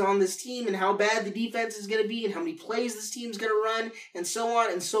weapons on this team and how bad the defense is going to be and how many plays this team's going to run and so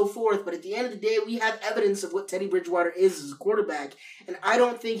on and so forth. But at the end of the day, we have evidence of what Teddy Bridgewater is as a quarterback. And I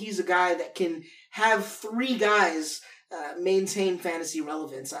don't think he's a guy that can have 3 guys maintain fantasy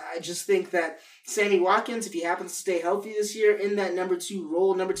relevance. I just think that Sammy Watkins, if he happens to stay healthy this year in that number 2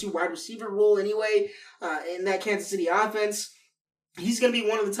 wide receiver role anyway, in that Kansas City offense, he's going to be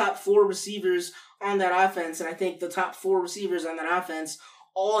one of the top 4 receivers on that offense, and I think the top 4 receivers on that offense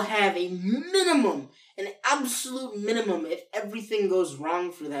all have a minimum, an absolute minimum, if everything goes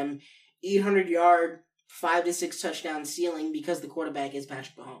wrong for them, 800-yard, 5 to 6 touchdown ceiling because the quarterback is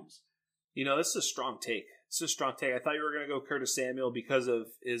Patrick Mahomes. This is a strong take. It's a strong take. I thought you were going to go Curtis Samuel because of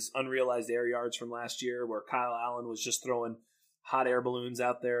his unrealized air yards from last year, where Kyle Allen was just throwing hot air balloons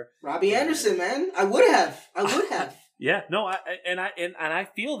out there. Robbie Anderson, man, I would have. Yeah, no, I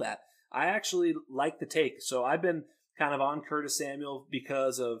feel that. I actually like the take. So I've been kind of on Curtis Samuel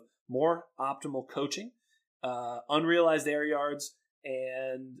because of more optimal coaching, unrealized air yards,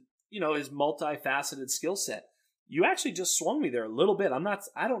 and his multifaceted skill set. You actually just swung me there a little bit.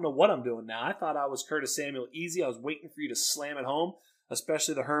 I don't know what I'm doing now. I thought I was Curtis Samuel easy. I was waiting for you to slam it home,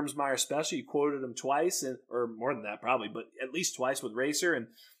 especially the Hermsmeyer special. You quoted him twice, or more than that probably, but at least twice with Racer. And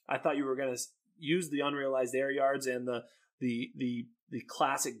I thought you were going to use the unrealized air yards and the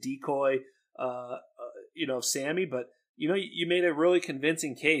classic decoy, Sammy. But you made a really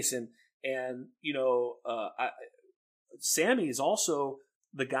convincing case, and Sammy is also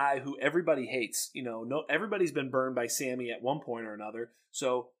the guy who everybody hates. Everybody's been burned by Sammy at one point or another.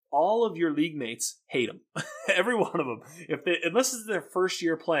 So all of your league mates hate him. Every one of them. Unless it's their first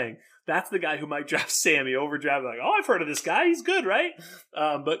year playing, that's the guy who might draft Sammy over draft. Like, oh, I've heard of this guy. He's good, right?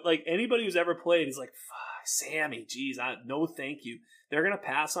 But like anybody who's ever played is like, Sammy, geez, no thank you. They're going to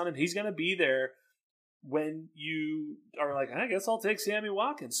pass on him. He's going to be there when you are like, I guess I'll take Sammy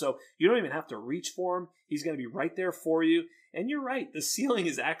Watkins. So you don't even have to reach for him. He's going to be right there for you. And you're right. The ceiling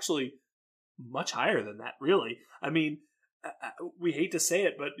is actually much higher than that, really. I mean, we hate to say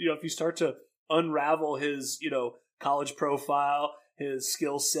it, but if you start to unravel his, college profile, his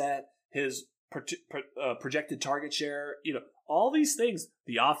skill set, his projected target share, all these things,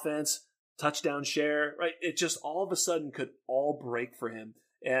 the offense, touchdown share, right? It just all of a sudden could all break for him.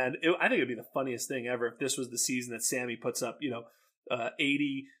 And I think it'd be the funniest thing ever if this was the season that Sammy puts up,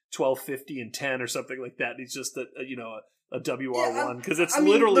 80, 12, 50, and 10 or something like that. He's just a WR1 because it's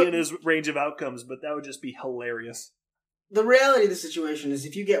literally in his range of outcomes, but that would just be hilarious. The reality of the situation is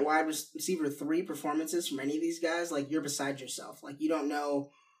if you get wide receiver 3 performances from any of these guys, like you're beside yourself. Like you don't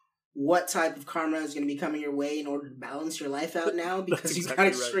know what type of karma is going to be coming your way in order to balance your life out now because you got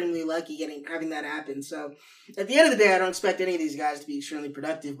extremely lucky having that happen. So at the end of the day, I don't expect any of these guys to be extremely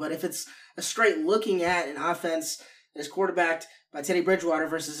productive. But if it's a straight looking at an offense that's quarterbacked by Teddy Bridgewater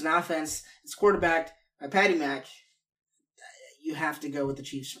versus an offense that's quarterbacked by Patty Mac, you have to go with the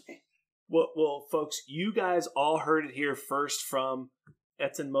Chiefs for me. Well, folks, you guys all heard it here first from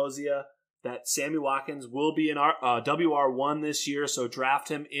Etan Mozia that Sammy Watkins will be in our WR1 this year. So draft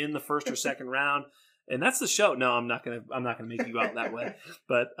him in the first or second round, and that's the show. No, I'm not gonna make you out that way.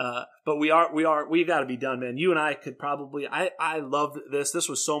 But we got to be done, man. You and I could probably. I loved this. This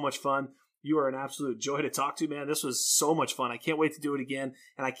was so much fun. You are an absolute joy to talk to, man. This was so much fun. I can't wait to do it again,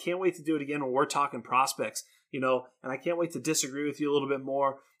 and I can't wait to do it again when we're talking prospects. And I can't wait to disagree with you a little bit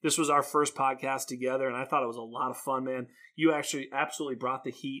more. This was our first podcast together, and I thought it was a lot of fun, man. You actually absolutely brought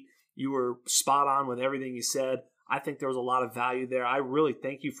the heat. You were spot on with everything you said. I think there was a lot of value there. I really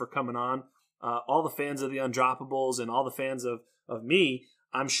thank you for coming on. All the fans of the Undroppables and all the fans of me,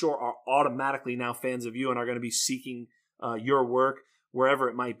 I'm sure, are automatically now fans of you and are going to be seeking your work wherever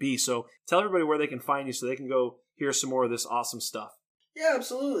it might be. So tell everybody where they can find you so they can go hear some more of this awesome stuff. Yeah,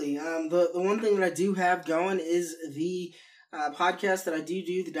 absolutely. The one thing that I do have going is the podcast that I do,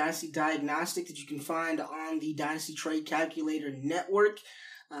 the Dynasty Diagnostic, that you can find on the Dynasty Trade Calculator Network.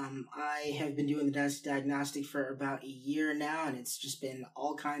 I have been doing the Dynasty Diagnostic for about a year now, and it's just been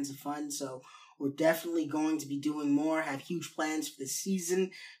all kinds of fun. So we're definitely going to be doing more. Have huge plans for the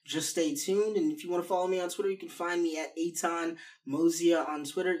season. Just stay tuned. And if you want to follow me on Twitter, you can find me at Etan Mozia on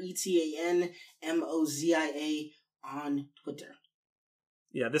Twitter, ETANMOZIA on Twitter.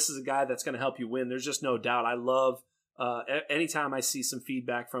 Yeah, this is a guy that's going to help you win. There's just no doubt. I love anytime I see some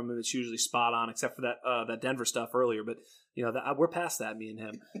feedback from him, it's usually spot on, except for that Denver stuff earlier. But we're past that, me and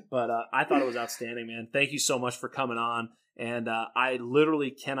him. But I thought it was outstanding, man. Thank you so much for coming on, and I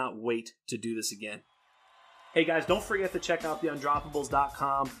literally cannot wait to do this again. Hey guys, don't forget to check out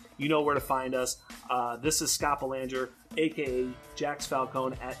theundroppables.com. You know where to find us. This is Scott Belanger, aka Jax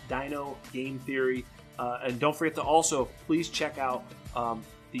Falcone at Dino Game Theory. And don't forget to also please check out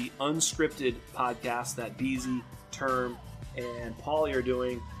the unscripted podcast that Beezy, Term, and Paulie are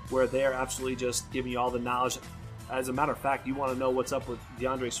doing, where they're absolutely just giving you all the knowledge. As a matter of fact, you want to know what's up with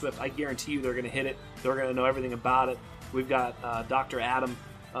DeAndre Swift, I guarantee you they're going to hit it. They're going to know everything about it. We've got Dr. Adam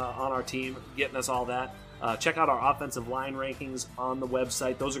on our team getting us all that. Check out our offensive line rankings on the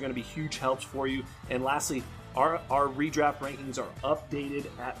website. Those are going to be huge helps for you. And lastly, our redraft rankings are updated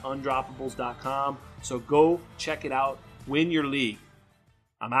at undroppables.com. So go check it out. Win your league.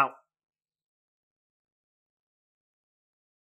 I'm out.